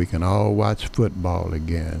 we can all watch football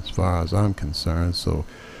again, as far as I'm concerned. So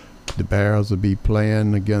the Bears will be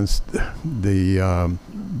playing against the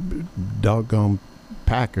doggone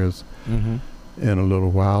Packers in a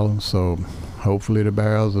little while. So hopefully the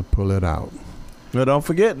Bears will pull it out. Well, don't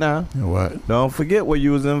forget now. What? Don't forget where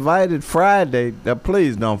you was invited Friday.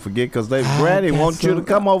 Please don't forget, because Granny wants you to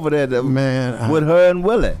come over there with her and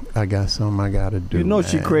Willie. I got something I got to do. You know,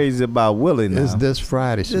 she crazy about Willie now. It's this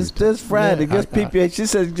Friday. It's this Friday. She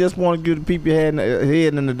said just want you to peep your head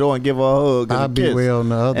in the door and give her a hug. I'll be way on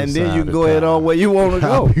the other side. And then you can go ahead on where you want to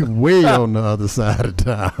go. I'll be way on the other side of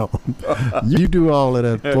town. You do all of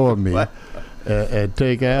that for me. And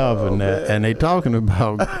take Alvin and they talking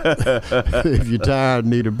about if you're tired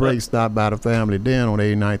and need a break, stop by the Family Den on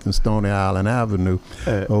 89th and Stony Island Avenue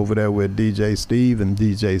over there with DJ Steve and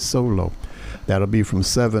DJ Solo. That'll be from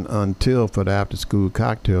 7 until for the after school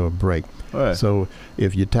cocktail break. Right. So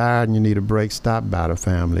if you're tired and you need a break, stop by the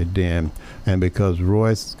Family Den. And because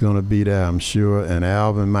Royce is going to be there, I'm sure, and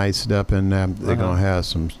Alvin might step in there, they're going to have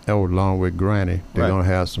some, along with Granny, they're going to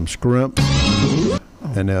have some shrimp.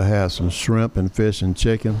 And they'll have some shrimp and fish and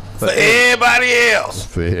chicken. For everybody else.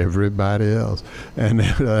 For everybody else. And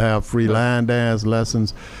they'll have free line dance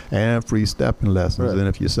lessons and free stepping lessons. Right. And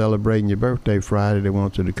if you're celebrating your birthday Friday, they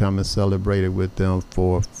want you to come and celebrate it with them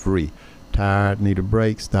for free. Tired, need a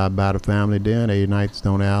break, stop by the Family Den, 89th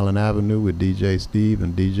Stone Island Avenue with DJ Steve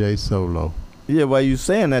and DJ Solo. Yeah, while you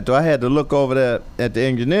saying that, though, I had to look over there at the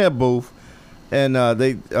engineer booth. And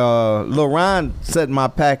Lil Ron set my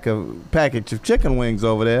package of chicken wings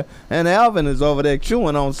over there, and Alvin is over there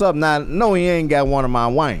chewing on something. Now, no, he ain't got one of my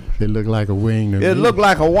wings. It looked like a wing to me. It looked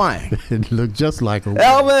like a wing. It looked just like a wing.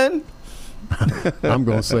 Alvin! I'm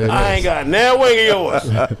going to say this. I ain't got no wing of yours.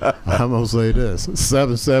 I'm going to say this.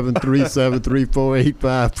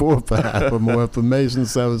 773-734-8545. For more information,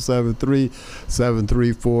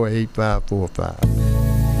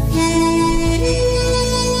 773-734-8545.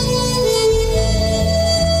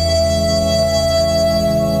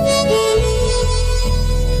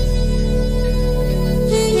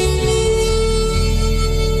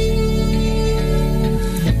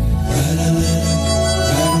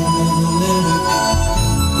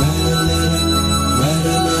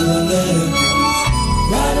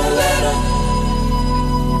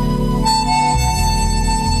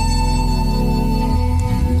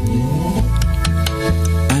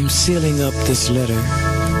 sealing up this letter,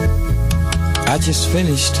 I just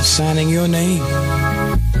finished signing your name.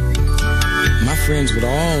 My friends would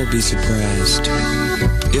all be surprised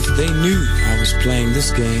if they knew I was playing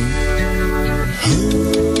this game.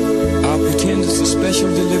 I'll pretend it's a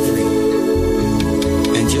special delivery,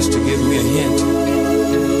 and just to give me a hint,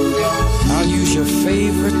 I'll use your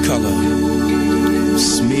favorite color,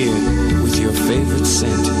 smeared with your favorite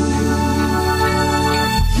scent.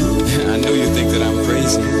 I know you think that I'm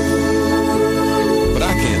crazy, but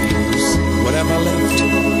I can't lose. What have I left?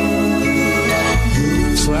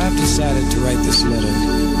 So I've decided to write this letter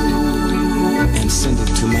and send it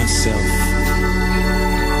to myself.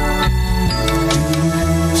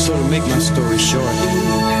 So to make my story short,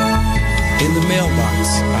 in the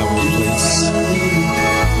mailbox I will place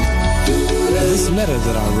this letter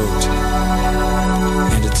that I wrote,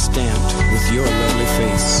 and it's stamped with your lovely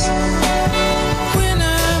face. When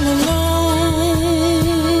I'm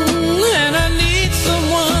alone and I need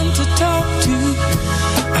someone to talk to,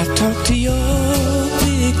 I talk to your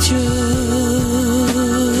picture.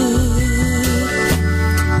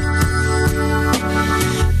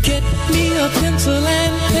 Get me a pencil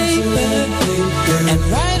and paper and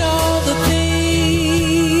write all the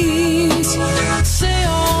things, say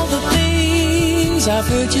all the things I've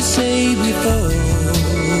heard you say before,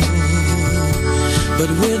 but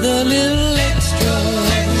with a little extra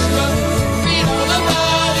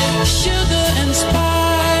sugar and spice.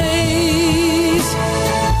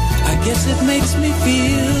 I guess it makes me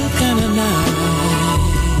feel kinda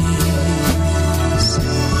nice.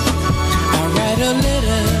 I write a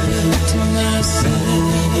letter to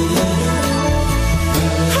myself.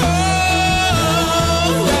 Oh,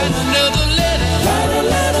 write another letter to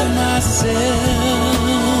myself.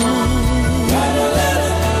 Write a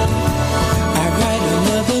letter. I write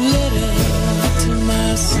another letter to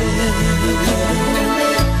myself.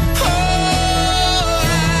 Oh,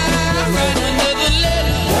 I write another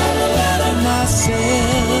letter to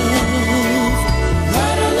myself.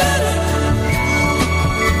 Write a letter.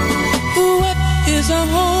 What is a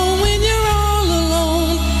home when you're all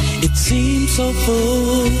alone? It seems so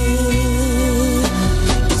full.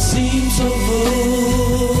 It seems so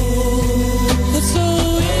full, but so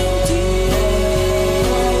empty.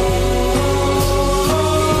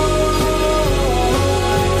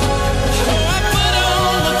 So I put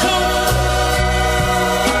on the coat,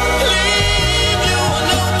 leave you a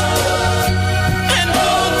note, and go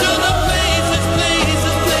to the places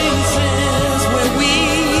where we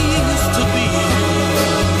used to be.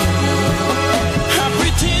 I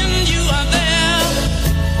pretend you are there,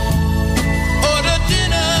 order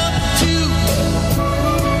dinner too.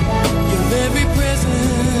 Your very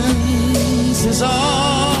presence is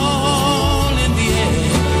all in the air.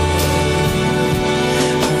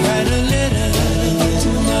 I write a letter to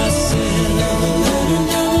myself.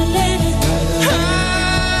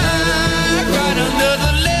 I write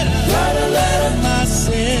another letter to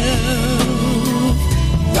myself.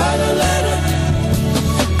 Write a letter.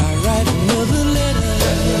 I write another letter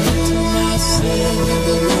to myself.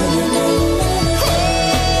 Oh,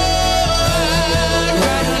 I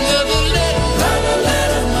write another letter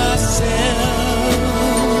to myself.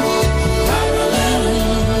 Write a letter.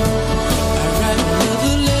 I write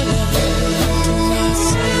another letter to myself. Write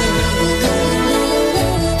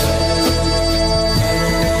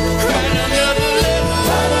another letter to myself. Write a letter. Write another letter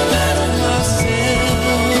to myself.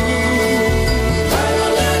 I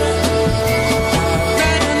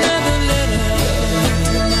write another letter to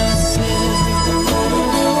myself.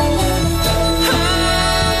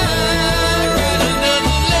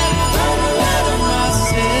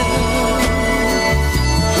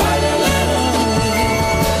 Write a letter. Write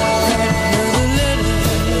another letter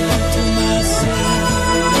to myself.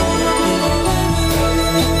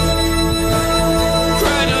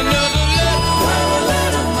 Write another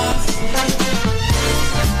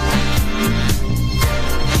letter to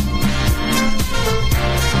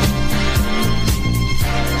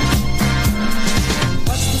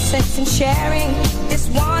What's the sense in sharing this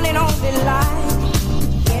one and only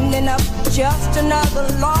life? Ending up just another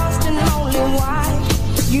lost and lonely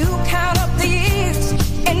wife. You count up the years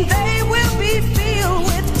and they will be filled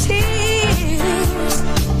with tears.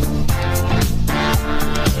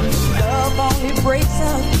 Love only breaks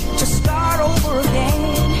up to start over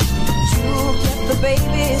again. You'll get the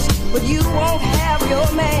babies, but you won't have your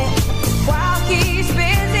man. While he's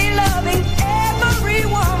busy loving every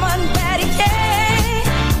woman that he can.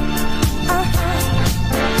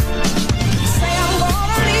 Say I'm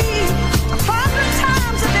gonna leave 100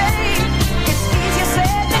 times a day. It's easier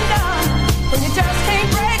said than done when you just can't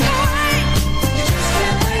break away. You just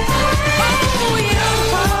can't break away. Oh, you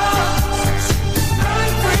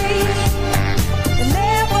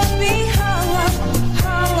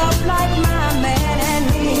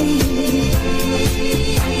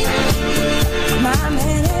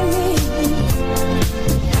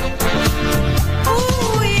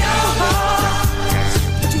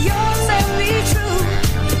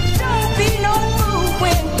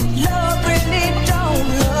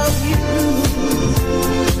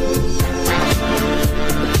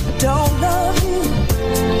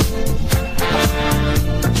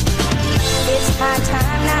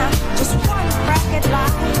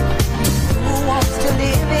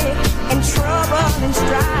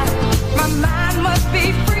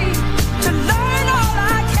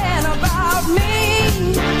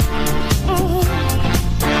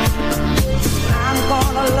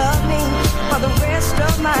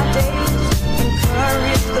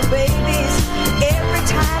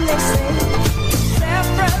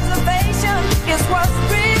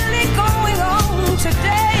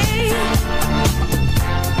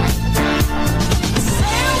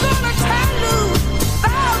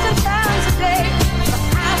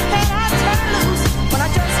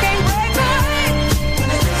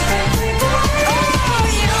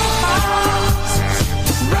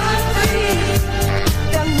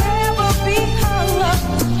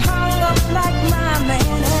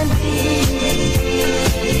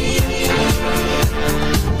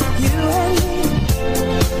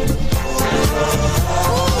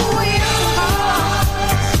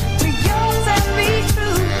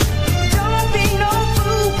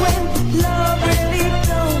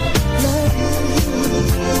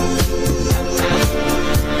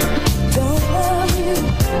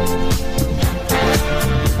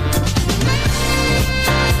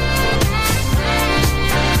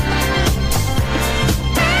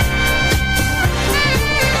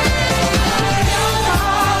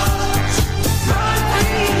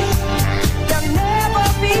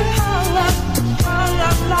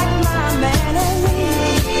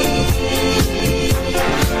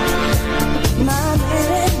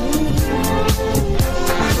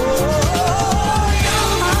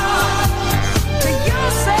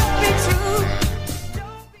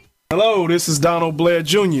this is Donald Blair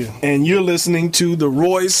Jr., and you're listening to the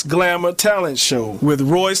Royce Glamour Talent Show with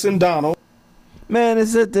Royce and Donald. Man,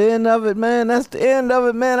 it's at the end of it, man. That's the end of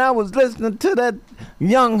it, man. I was listening to that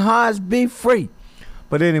Young Hearts Be Free.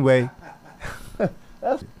 But anyway,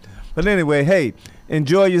 hey,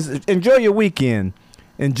 enjoy your weekend.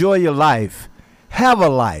 Enjoy your life. Have a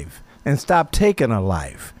life. And stop taking a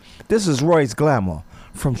life. This is Royce Glamour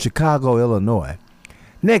from Chicago, Illinois.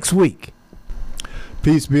 Next week.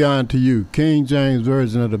 Peace be unto you. King James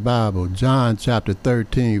Version of the Bible, John chapter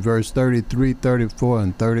 13, verse 33, 34,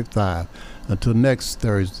 and 35. Until next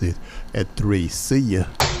Thursday at 3. See ya.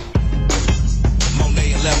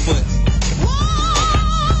 Monet and left foot.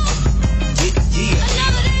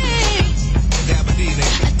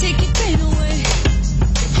 I take your pain away.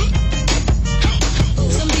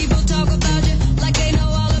 Some people talk about you like they know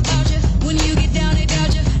all about you. When you get down, they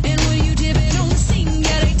doubt you. And when you dip it on the scene,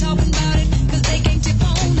 yeah, they talking about it. Cause they can't tip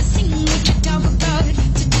on the scene what you talk about it.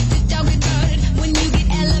 Talk about it. When you get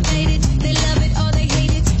elevated, they love it or they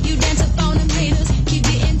hate it. You dance up on them haters. Keep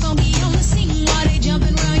getting funky on the scene while they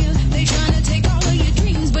jumping around you. They trying to take all of your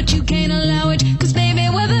dreams, but you can't allow it. Cause baby,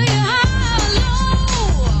 whether you're high or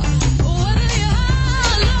low, or whether you're high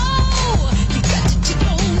or low, you got to tip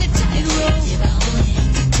on the tightrope.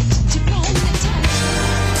 Tip on the tightrope.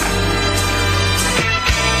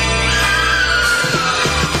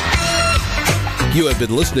 You have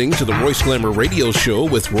been listening to the Royce Glamour Radio Show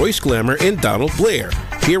with Royce Glamour and Donald Blair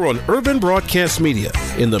here on Urban Broadcast Media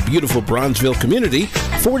in the beautiful Bronzeville community,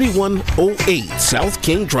 4108 South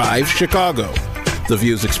King Drive, Chicago. The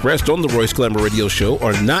views expressed on the Royce Glamour Radio Show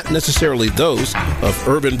are not necessarily those of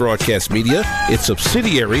Urban Broadcast Media, its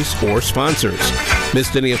subsidiaries, or sponsors.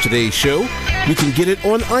 Missed any of today's show? You can get it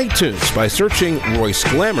on iTunes by searching Royce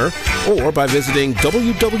Glamour or by visiting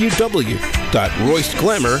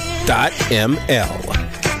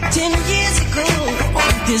www.royceglamour.ml. 10 years ago,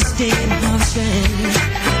 on this day in Boston,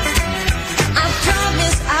 I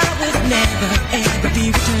promised I would never ever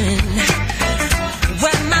be returned.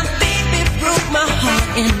 When my baby broke my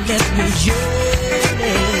heart and left me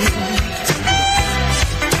yearning.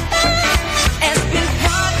 As we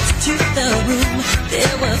walked to the room,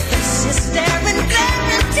 there were faces staring,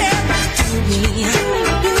 glaring terror to me.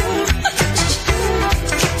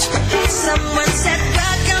 Someone said,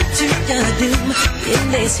 welcome to the doom. And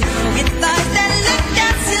they said, we thought that